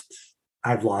lost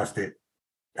it.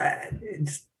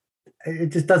 It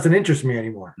just doesn't interest me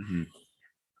anymore. Mm-hmm.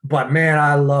 But man,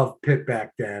 I loved Pitt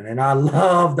back then, and I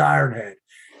loved Ironhead.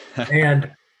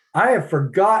 And I have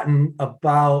forgotten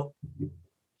about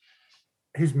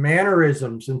his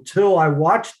mannerisms until I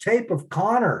watched tape of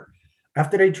Connor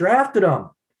after they drafted him.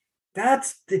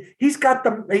 He's got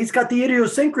the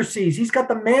idiosyncrasies. He's got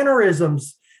the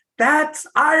mannerisms. That's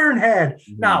Ironhead.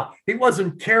 Mm-hmm. Now, he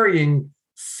wasn't carrying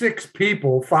 6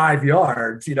 people 5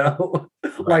 yards,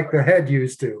 like the Head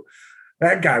used to.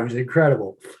 That guy was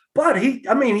incredible. But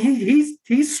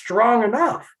he's strong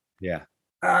enough. Yeah.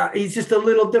 He's just a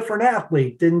little different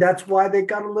athlete. And that's why they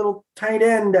got a little tight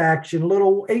end action,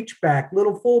 little H-back,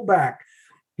 little fullback.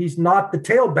 He's not the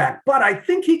tailback, but I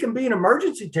think he can be an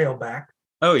emergency tailback.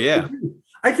 Oh, yeah.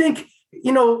 I think,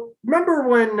 remember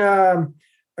when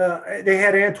they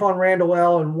had Antoine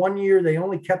Randall, and 1 year they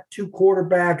only kept 2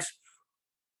 quarterbacks.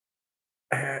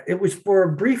 It was for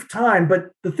a brief time, but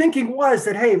the thinking was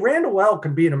that, hey, Randall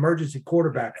can be an emergency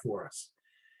quarterback for us.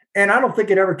 And I don't think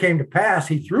it ever came to pass.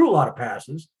 He threw a lot of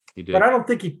passes, but I don't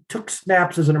think he took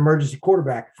snaps as an emergency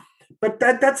quarterback. But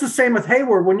that's the same with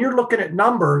Hayward. When you're looking at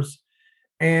numbers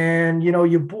and,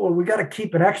 we got to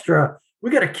keep we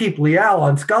got to keep Leal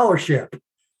on scholarship.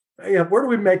 Yeah, where do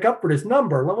we make up for this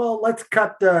number? Well, let's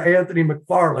cut Anthony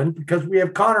McFarland because we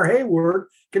have Connor Hayward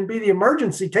can be the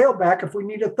emergency tailback if we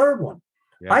need a third one.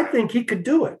 Yeah. I think he could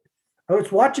do it. I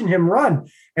was watching him run,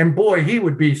 and boy, he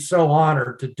would be so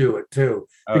honored to do it too,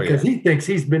 because he thinks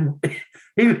he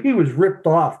was ripped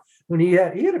off when he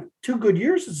had 2 good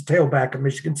years as a tailback at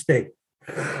Michigan State.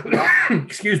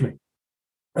 Excuse me.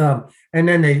 And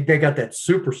then they got that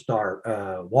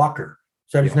superstar Walker.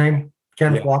 Is that his name?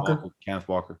 Kenneth Walker? Kenneth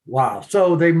Walker. Wow.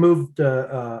 So they moved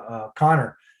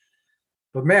Connor.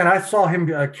 But, man, I saw him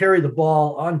carry the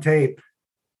ball on tape,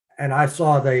 and I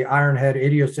saw the Ironhead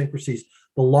idiosyncrasies,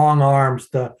 the long arms,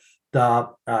 the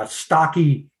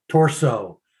stocky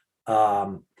torso.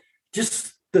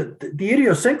 just the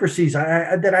idiosyncrasies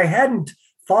that I hadn't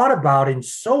thought about in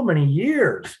so many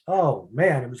years. Oh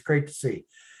man, it was great to see.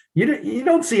 You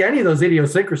don't see any of those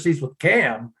idiosyncrasies with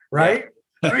Cam, right?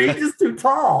 I mean, he's just too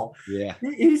tall. Yeah.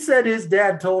 He said his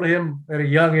dad told him at a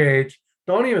young age,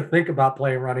 don't even think about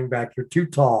playing running back. You're too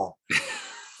tall.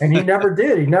 And he never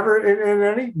did. He never in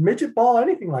any midget ball,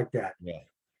 anything like that. Yeah.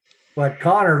 But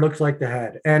Connor looks like the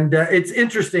head. And it's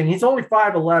interesting. He's only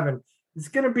 5'11". It's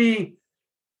going to be,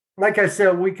 like I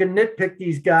said, we can nitpick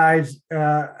these guys.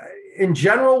 In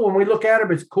general, when we look at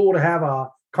him, it's cool to have a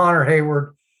Connor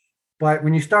Hayward. But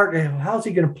when you start, how's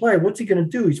he going to play? What's he going to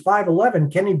do? He's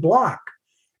 5'11". Can he block?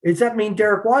 Does that mean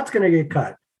Derek Watt's going to get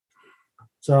cut?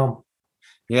 So,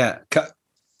 yeah,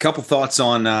 couple thoughts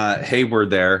on Hayward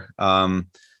there.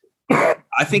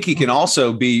 I think he can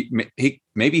also be.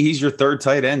 Maybe he's your third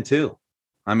tight end too.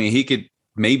 I mean, he could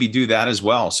maybe do that as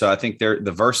well. So I think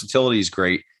the versatility is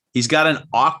great. He's got an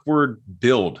awkward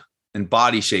build and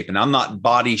body shape, and I'm not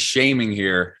body shaming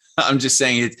here. I'm just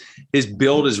saying his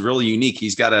build is really unique.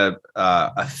 He's got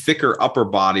a thicker upper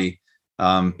body,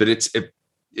 but it's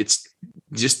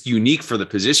just unique for the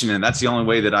position. And that's the only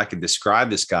way that I could describe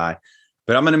this guy.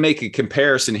 But I'm going to make a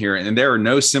comparison here. And there are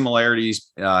no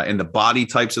similarities in the body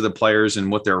types of the players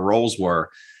and what their roles were.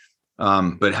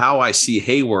 But how I see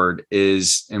Hayward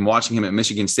is, in watching him at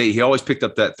Michigan State, he always picked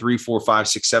up that 3, 4, 5,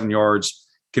 6, 7 yards,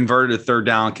 converted a third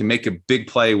down, can make a big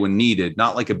play when needed,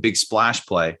 not like a big splash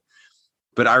play.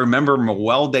 But I remember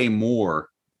Mewelde Moore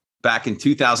back in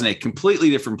 2008, completely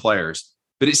different players,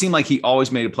 but it seemed like he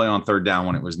always made a play on third down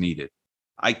when it was needed.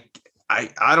 I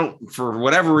don't, for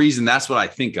whatever reason, that's what I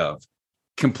think of.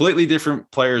 Completely different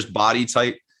players, body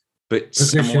type, but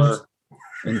similar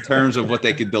in terms of what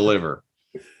they could deliver.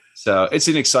 So it's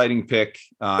an exciting pick.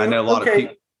 I know a lot of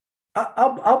people.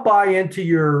 I'll buy into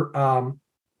your.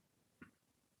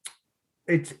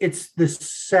 It's the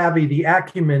savvy, the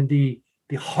acumen, the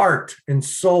heart and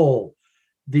soul,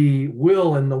 the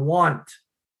will and the want,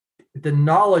 the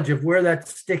knowledge of where that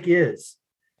stick is.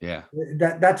 Yeah.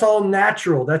 That's all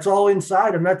natural. That's all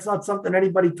inside him. That's not something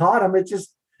anybody taught him. It's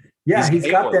just, he's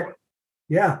got that.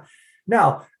 Yeah.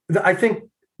 Now, I think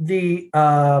the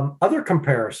other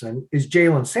comparison is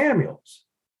Jalen Samuels,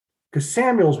 because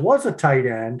Samuels was a tight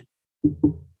end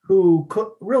who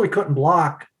really couldn't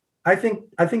block. I think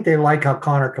they like how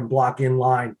Connor can block in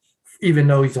line, even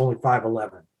though he's only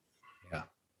 5'11". Yeah.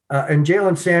 And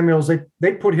Jalen Samuels,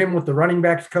 they put him with the running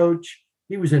backs coach.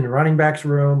 He was in the running backs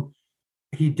room.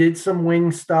 He did some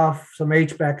wing stuff, some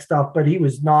H-back stuff, but he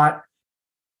was not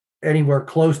anywhere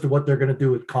close to what they're going to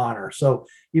do with Connor. So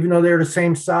even though they're the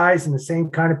same size and the same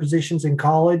kind of positions in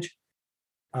college,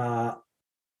 I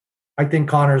think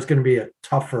Connor is going to be a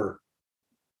tougher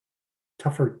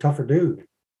dude.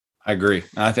 I agree.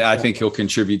 I think he'll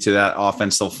contribute to that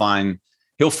offense.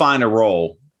 He'll find a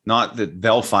role. Not that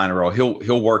they'll find a role.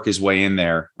 He'll work his way in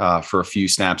there for a few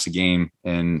snaps a game,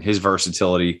 and his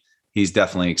versatility. He's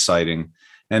definitely exciting.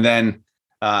 And then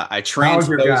I transposed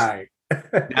the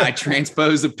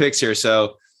picks here.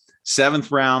 So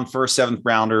first seventh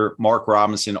rounder, Mark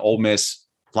Robinson, Ole Miss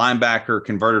linebacker,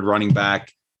 converted running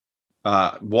back,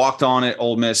 walked on at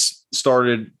Ole Miss,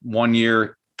 started 1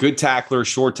 year, good tackler,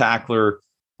 short tackler.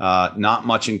 Not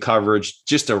much in coverage,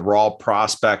 just a raw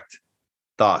prospect.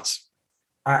 Thoughts?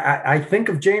 I think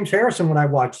of James Harrison when I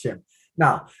watched him.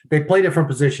 Now, they play different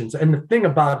positions. And the thing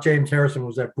about James Harrison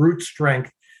was that brute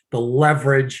strength, the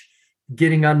leverage,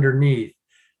 getting underneath.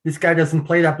 This guy doesn't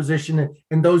play that position.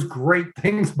 And those great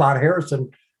things about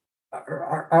Harrison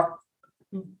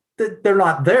they're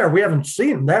not there. We haven't seen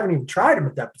him. They haven't even tried him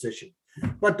at that position.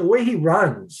 But the way he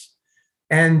runs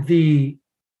and the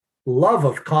love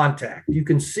of contact, you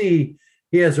can see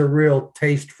he has a real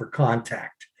taste for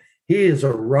contact. He is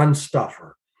a run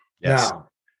stuffer. Yes. Now,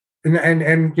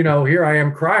 and here I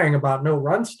am crying about no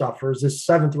run stuffers. This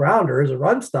seventh rounder is a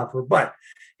run stuffer, but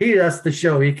he has to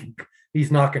show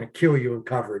he's not going to kill you in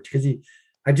coverage, because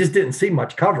I just didn't see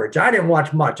much coverage. I didn't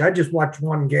watch much. I just watched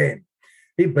one game.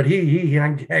 He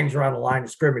hangs around the line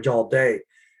of scrimmage all day.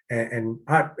 And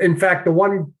in fact, the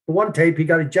one tape, he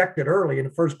got ejected early in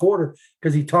the first quarter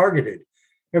because he targeted.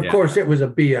 Of course, it was a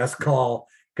BS call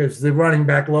because the running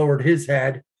back lowered his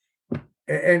head.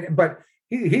 But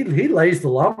he lays the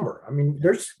lumber. I mean,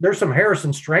 there's some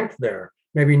Harrison strength there.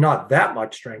 Maybe not that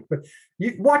much strength, but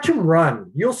you watch him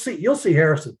run. You'll see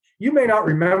Harrison. You may not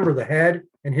remember the head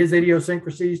and his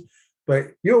idiosyncrasies,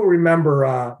 but you'll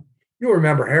remember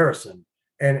Harrison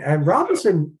and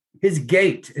Robinson. His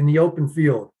gait in the open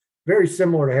field, very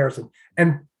similar to Harrison.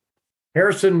 And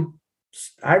Harrison,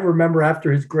 I remember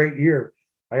after his great year,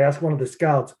 I asked one of the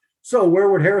scouts, so where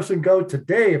would Harrison go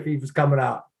today if he was coming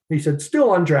out? He said, still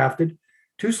undrafted,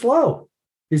 too slow.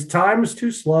 His time is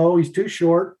too slow. He's too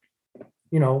short.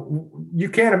 You know, you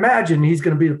can't imagine he's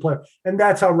going to be the player. And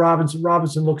that's how Robinson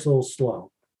looks a little slow.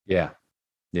 Yeah.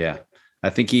 Yeah. I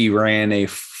think he ran a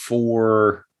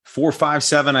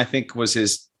 4.57, I think was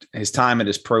his time at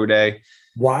his pro day.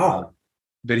 Wow.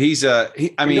 But he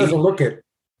doesn't look it.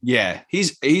 Yeah,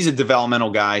 he's a developmental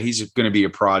guy. He's going to be a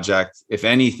project. If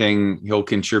anything, he'll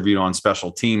contribute on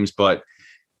special teams. But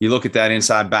you look at that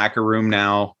inside backer room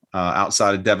now,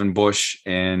 outside of Devin Bush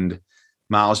and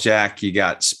Miles Jack, you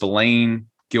got Spillane,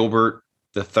 Gilbert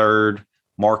the third,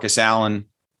 Marcus Allen,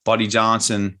 Buddy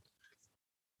Johnson.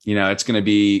 You know, it's going to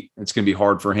be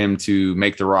hard for him to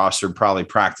make the roster. Probably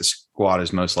practice squad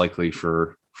is most likely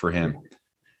for him.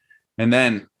 And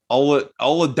then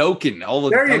Oladokun.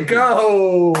 There you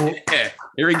go. Yeah,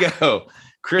 here we go.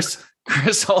 Chris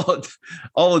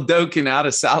Oladokun out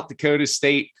of South Dakota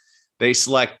State. They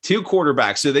select 2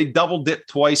 quarterbacks. So they double dipped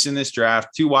twice in this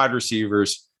draft, 2 wide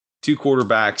receivers, 2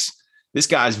 quarterbacks. This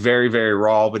guy's very, very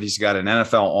raw, but he's got an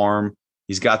NFL arm.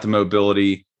 He's got the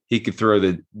mobility. He could throw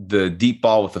the deep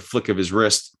ball with the flick of his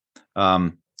wrist.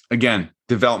 Again,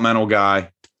 developmental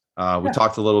guy. We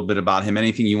talked a little bit about him.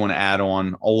 Anything you want to add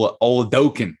on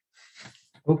Oladokun?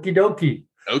 Okie dokie.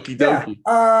 Okie dokie.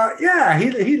 Yeah,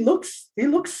 he looks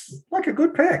like a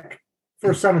good pick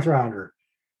for a 7th rounder.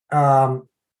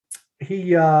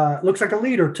 He looks like a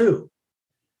leader too.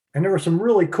 And there were some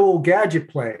really cool gadget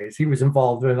plays he was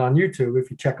involved in on YouTube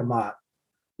if you check them out.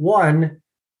 One,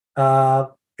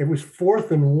 it was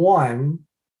 4th and 1,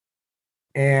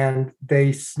 and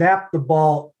they snapped the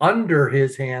ball under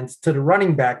his hands to the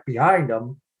running back behind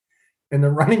him, and the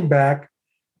running back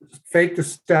faked a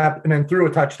step and then threw a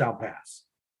touchdown pass.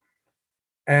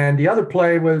 And the other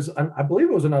play was, I believe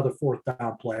it was another 4th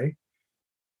down play,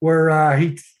 where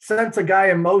he sends a guy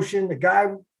in motion. The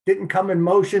guy didn't come in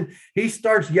motion. He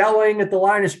starts yelling at the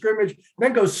line of scrimmage,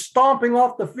 then goes stomping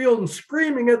off the field and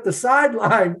screaming at the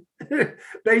sideline.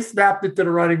 They snapped it to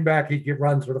the running back. He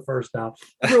runs for the 1st down.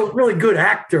 Really good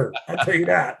actor, I'll tell you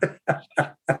that.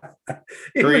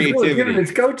 He was really giving his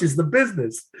coaches the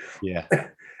business. Yeah.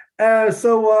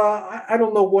 So I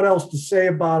don't know what else to say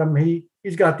about him.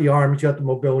 He's got the arm, he's got the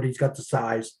mobility, he's got the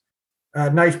size.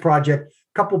 Nice project.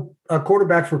 A couple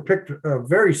quarterbacks were picked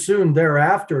very soon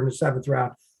thereafter in the 7th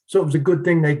round. So it was a good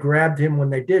thing they grabbed him when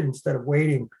they did instead of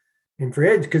waiting in free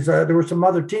agency, because there were some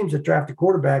other teams that drafted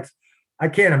quarterbacks. I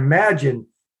can't imagine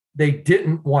they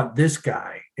didn't want this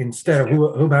guy instead of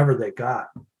whomever they got.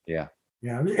 Yeah.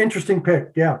 Yeah, it was an interesting pick.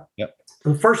 Yeah. Yep.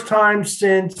 For the first time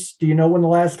since, do you know when the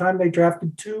last time they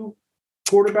drafted 2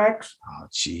 quarterbacks? Oh,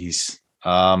 geez.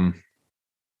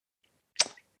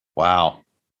 Wow.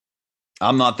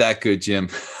 I'm not that good, Jim.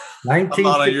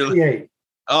 1968.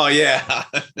 Oh, yeah.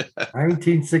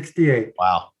 1968.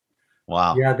 Wow.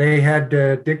 Yeah, they had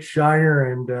Dick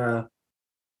Shiner and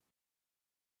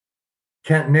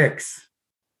Kent Nix.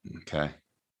 Okay.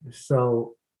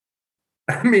 So,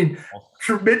 I mean,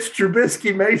 Mitch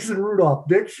Trubisky, Mason Rudolph,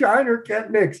 Dick Shiner,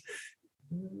 Kent Nix.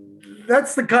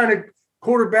 That's the kind of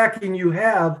quarterbacking you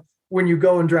have when you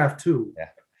go and draft 2. Yeah.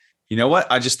 You know what?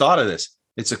 I just thought of this.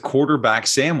 It's a quarterback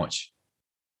sandwich.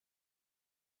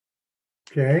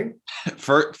 Okay.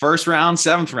 First round,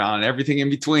 7th round, and everything in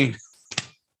between.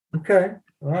 Okay.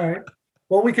 All right.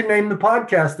 Well, we can name the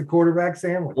podcast The Quarterback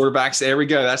Sandwich. Quarterbacks. There we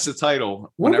go. That's the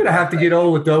title. We're going to have to get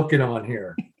Oladokun on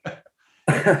here.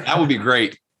 That would be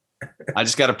great. I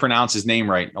just got to pronounce his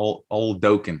name right.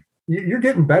 Oladokun. You're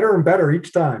getting better and better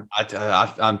each time.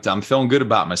 I'm feeling good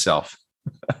about myself.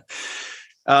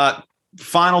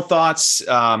 Final thoughts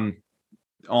on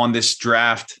this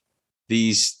draft.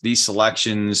 These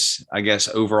selections, I guess,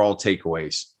 overall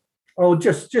takeaways. Oh,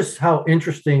 just how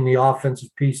interesting the offensive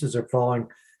pieces are falling.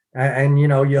 And you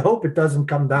know, you hope it doesn't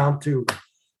come down to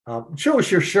show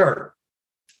us your shirt.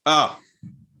 Oh,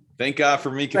 thank God for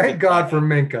Minkah. Thank God for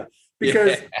Minkah.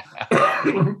 Because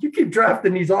you keep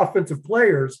drafting these offensive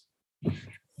players,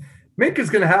 Minkah's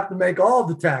going to have to make all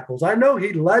the tackles. I know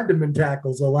he led them in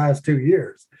tackles the last 2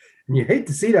 years. And you hate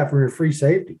to see that from your free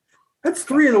safety. That's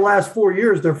 3 of the last 4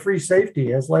 years their free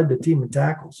safety has led the team in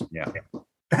tackles. Yeah.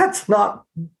 That's not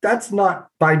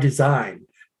by design.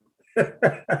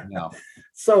 No.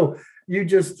 So you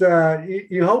just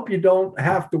you hope you don't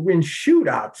have to win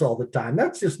shootouts all the time.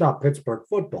 That's just not Pittsburgh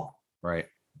football. Right.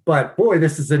 But boy,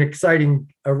 this is an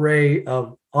exciting array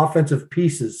of offensive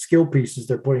pieces, skill pieces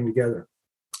they're putting together.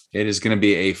 It is going to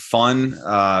be a fun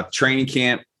training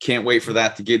camp. Can't wait for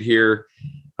that to get here.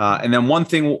 And then one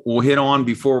thing we'll hit on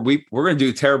before we're going to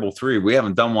do Terrible 3. We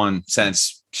haven't done one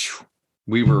since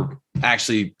we were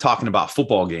actually talking about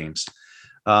football games.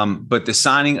 But the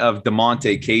signing of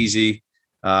DeMonte Casey,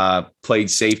 played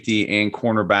safety and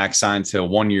cornerback, signed to a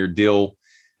 1-year deal.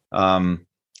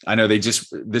 I know this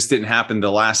didn't happen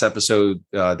the last episode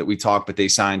that we talked, but they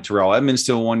signed Terrell Edmonds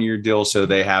to a 1-year deal. So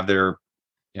they have their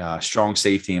strong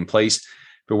safety in place.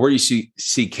 But where do you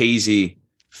see Casey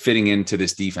fitting into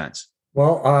this defense?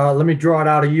 Well, let me draw it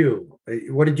out of you.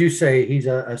 What did you say? He's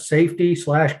a safety /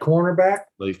 cornerback?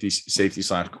 Safety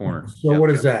 / corner. So what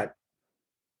is that?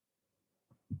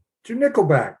 It's your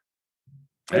nickelback.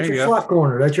 That's your slot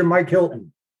corner. That's your Mike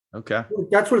Hilton. Okay.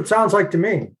 That's what it sounds like to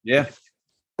me. Yeah.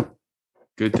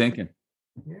 Good thinking.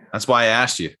 Yeah. That's why I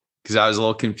asked you, because I was a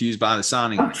little confused by the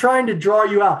signing. I'm trying to draw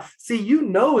you out. See, you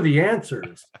know the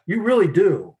answers. You really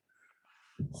do.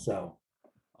 So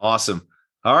awesome.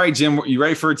 All right, Jim, you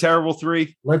ready for a terrible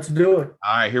 3? Let's do it.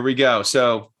 All right, here we go.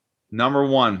 So number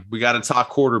 1, we got to talk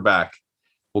quarterback.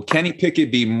 Will Kenny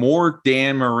Pickett be more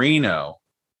Dan Marino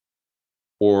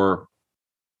or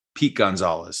Pete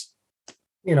Gonzalez?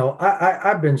 You know,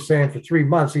 I've been saying for 3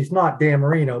 months he's not Dan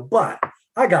Marino, but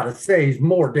I got to say he's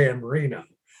more Dan Marino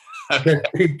than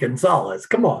Pete Gonzalez.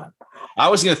 Come on. I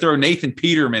was going to throw Nathan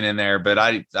Peterman in there, but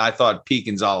I thought Pete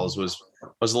Gonzalez was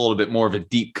a little bit more of a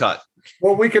deep cut.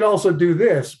 Well, we can also do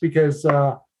this because,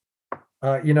 for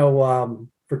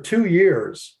 2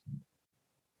 years,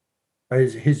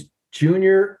 his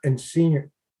junior and senior,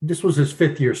 this was his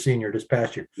 5th year senior this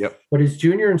past year. Yep. But his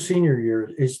junior and senior year,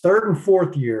 his 3rd and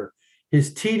 4th year,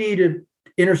 his TD to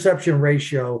interception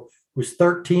ratio was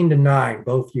 13-9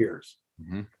 both years.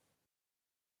 Mm-hmm.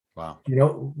 Wow. You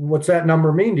know, what's that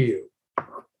number mean to you?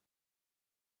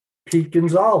 Pete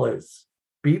Gonzalez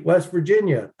beat West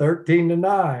Virginia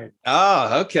 13-9.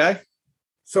 Oh, okay.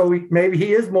 So maybe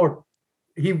he was more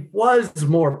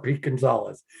Pete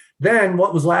Gonzalez. Then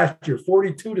what was last year?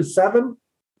 42-7?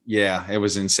 Yeah, it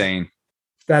was insane.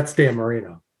 That's Dan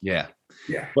Marino. Yeah.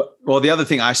 Yeah. But, well, the other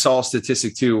thing, I saw a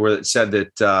statistic too, where it said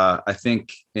that I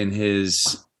think in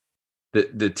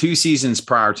the 2 seasons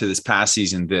prior to this past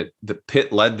season, that the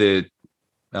Pitt led the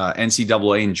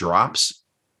NCAA in drops.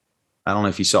 I don't know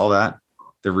if you saw that,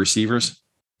 the receivers.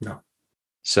 No.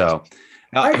 So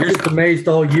I was just amazed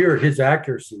all year at his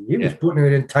accuracy. He was putting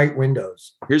it in tight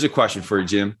windows. Here's a question for you,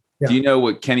 Jim. Yeah. Do you know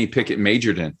what Kenny Pickett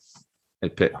majored in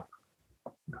at Pitt?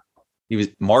 No. He was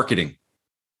marketing.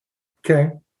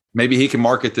 Okay. Maybe he can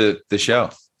market the show.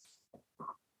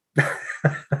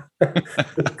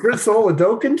 The Chris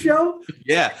Oladokun show?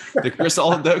 Yeah, the Chris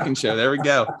Oladokun show. There we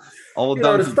go.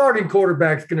 The starting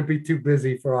quarterback's going to be too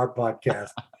busy for our podcast.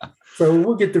 So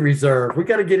we'll get the reserve. We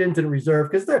got to get into the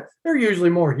reserve because they're usually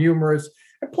more humorous.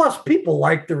 And plus, people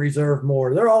like the reserve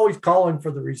more. They're always calling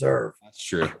for the reserve. That's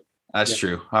true. That's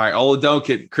true. All right,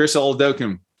 Oladokun, Chris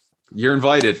Oladokun, you're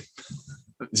invited.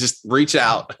 Just reach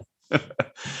out. All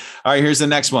right, here's the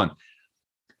next one.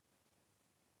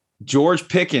 George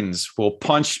Pickens will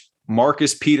punch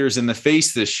Marcus Peters in the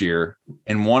face this year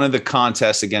in one of the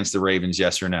contests against the Ravens,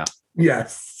 yes or no?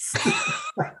 Yes.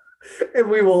 And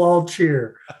we will all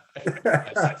cheer.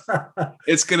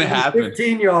 It's going to happen.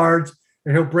 15 yards,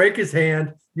 and he'll break his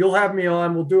hand. You'll have me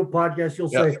on. We'll do a podcast. You'll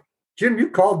say, Jim, you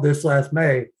called this last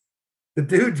May. The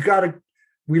dude's got to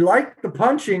 – we like the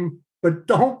punching, but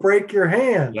don't break your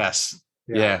hand. Yes.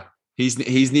 Yeah.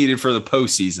 He's needed for the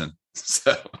postseason.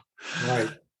 So, right.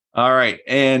 All right.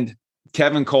 And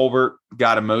Kevin Colbert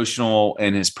got emotional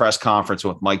in his press conference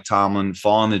with Mike Tomlin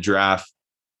following the draft.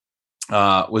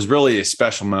 Was really a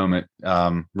special moment.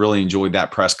 Really enjoyed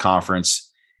that press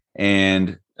conference.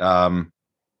 And,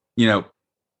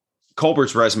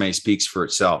 Colbert's resume speaks for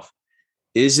itself.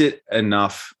 Is it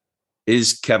enough?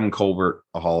 Is Kevin Colbert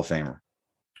a Hall of Famer?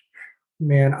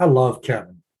 Man, I love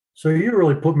Kevin. So you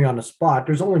really put me on the spot.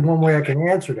 There's only one way I can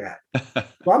answer that.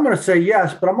 Well, I'm going to say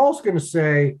yes, but I'm also going to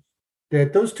say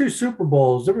that those 2 Super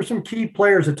Bowls, there were some key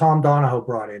players that Tom Donahoe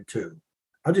brought in too.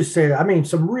 I'll just say that. I mean,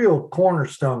 some real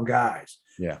cornerstone guys.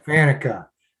 Yeah. Faneca,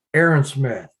 Aaron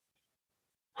Smith,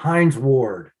 Hines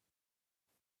Ward,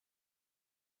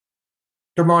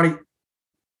 Dermontti.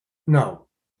 No.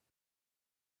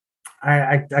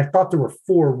 I thought there were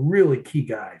 4 really key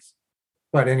guys.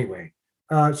 But anyway.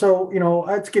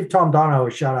 Let's give Tom Donahoe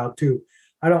a shout out too.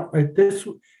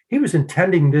 He was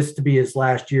intending this to be his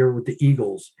last year with the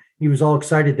Eagles. He was all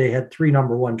excited. They had 3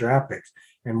 number 1 draft picks.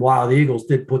 And wow, the Eagles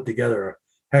did put together a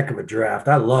heck of a draft.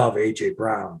 I love A.J.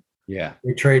 Brown. Yeah.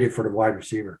 They traded for the wide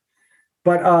receiver.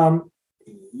 But,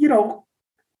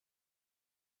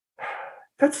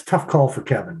 that's a tough call for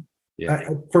Kevin.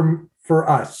 Yeah. For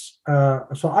us.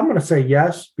 So I'm going to say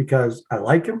yes because I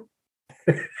like him.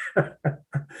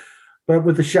 But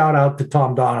with a shout out to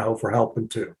Tom Donahoe for helping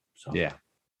too. So. Yeah.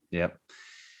 Yep.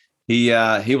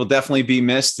 he will definitely be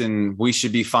missed, and we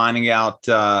should be finding out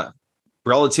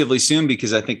relatively soon,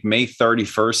 because I think May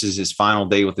 31st is his final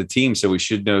day with the team. So we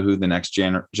should know who the next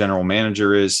general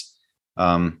manager is.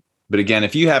 But again,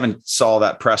 if you haven't saw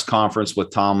that press conference with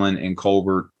Tomlin and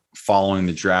Colbert following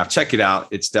the draft, check it out.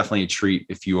 It's definitely a treat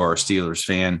if you are a Steelers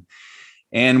fan.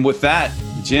 And with that,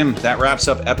 Jim, that wraps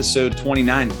up episode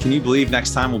 29. Can you believe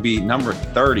next time will be number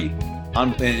 30?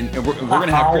 And we're going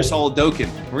to have Chris Oladokun.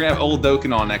 We're going to have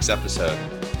Oladokun on next episode.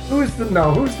 Who's the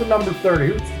number 30?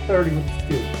 Who's the 30 with the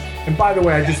Steelers? And by the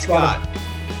way, I just got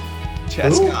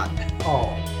Chad Scott.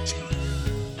 Oh.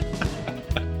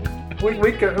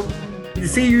 we could. You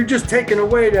see, you're just taking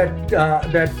away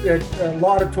that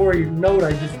laudatory note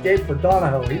I just gave for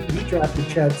Donahoe. He drafted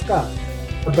Chad Scott,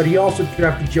 but he also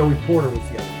drafted Joey Porter was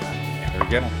the other guy. There we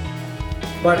go.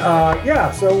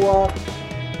 But so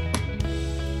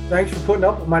thanks for putting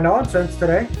up with my nonsense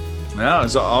today. No,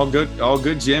 it's all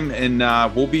good, Jim. And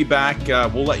we'll be back.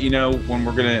 We'll let you know when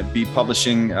we're going to be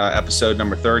publishing episode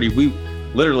number 30. We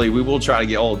will try to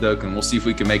get Oladokun. We'll see if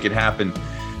we can make it happen.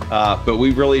 But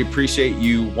we really appreciate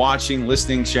you watching,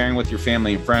 listening, sharing with your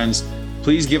family and friends.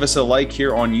 Please give us a like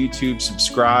here on YouTube,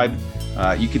 subscribe.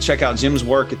 You can check out Jim's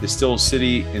work at the Steel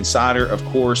City Insider, of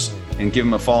course, and give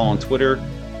him a follow on Twitter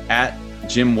at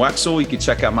Jim Wexell. You can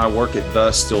check out my work at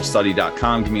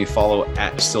thesteelstudy.com. Give me a follow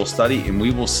at Steel Study, and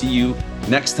we will see you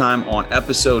next time on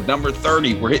episode number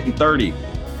 30. We're hitting 30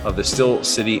 of the Steel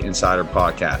City Insider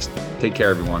podcast. Take care,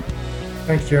 everyone.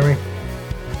 Thanks, Jeremy.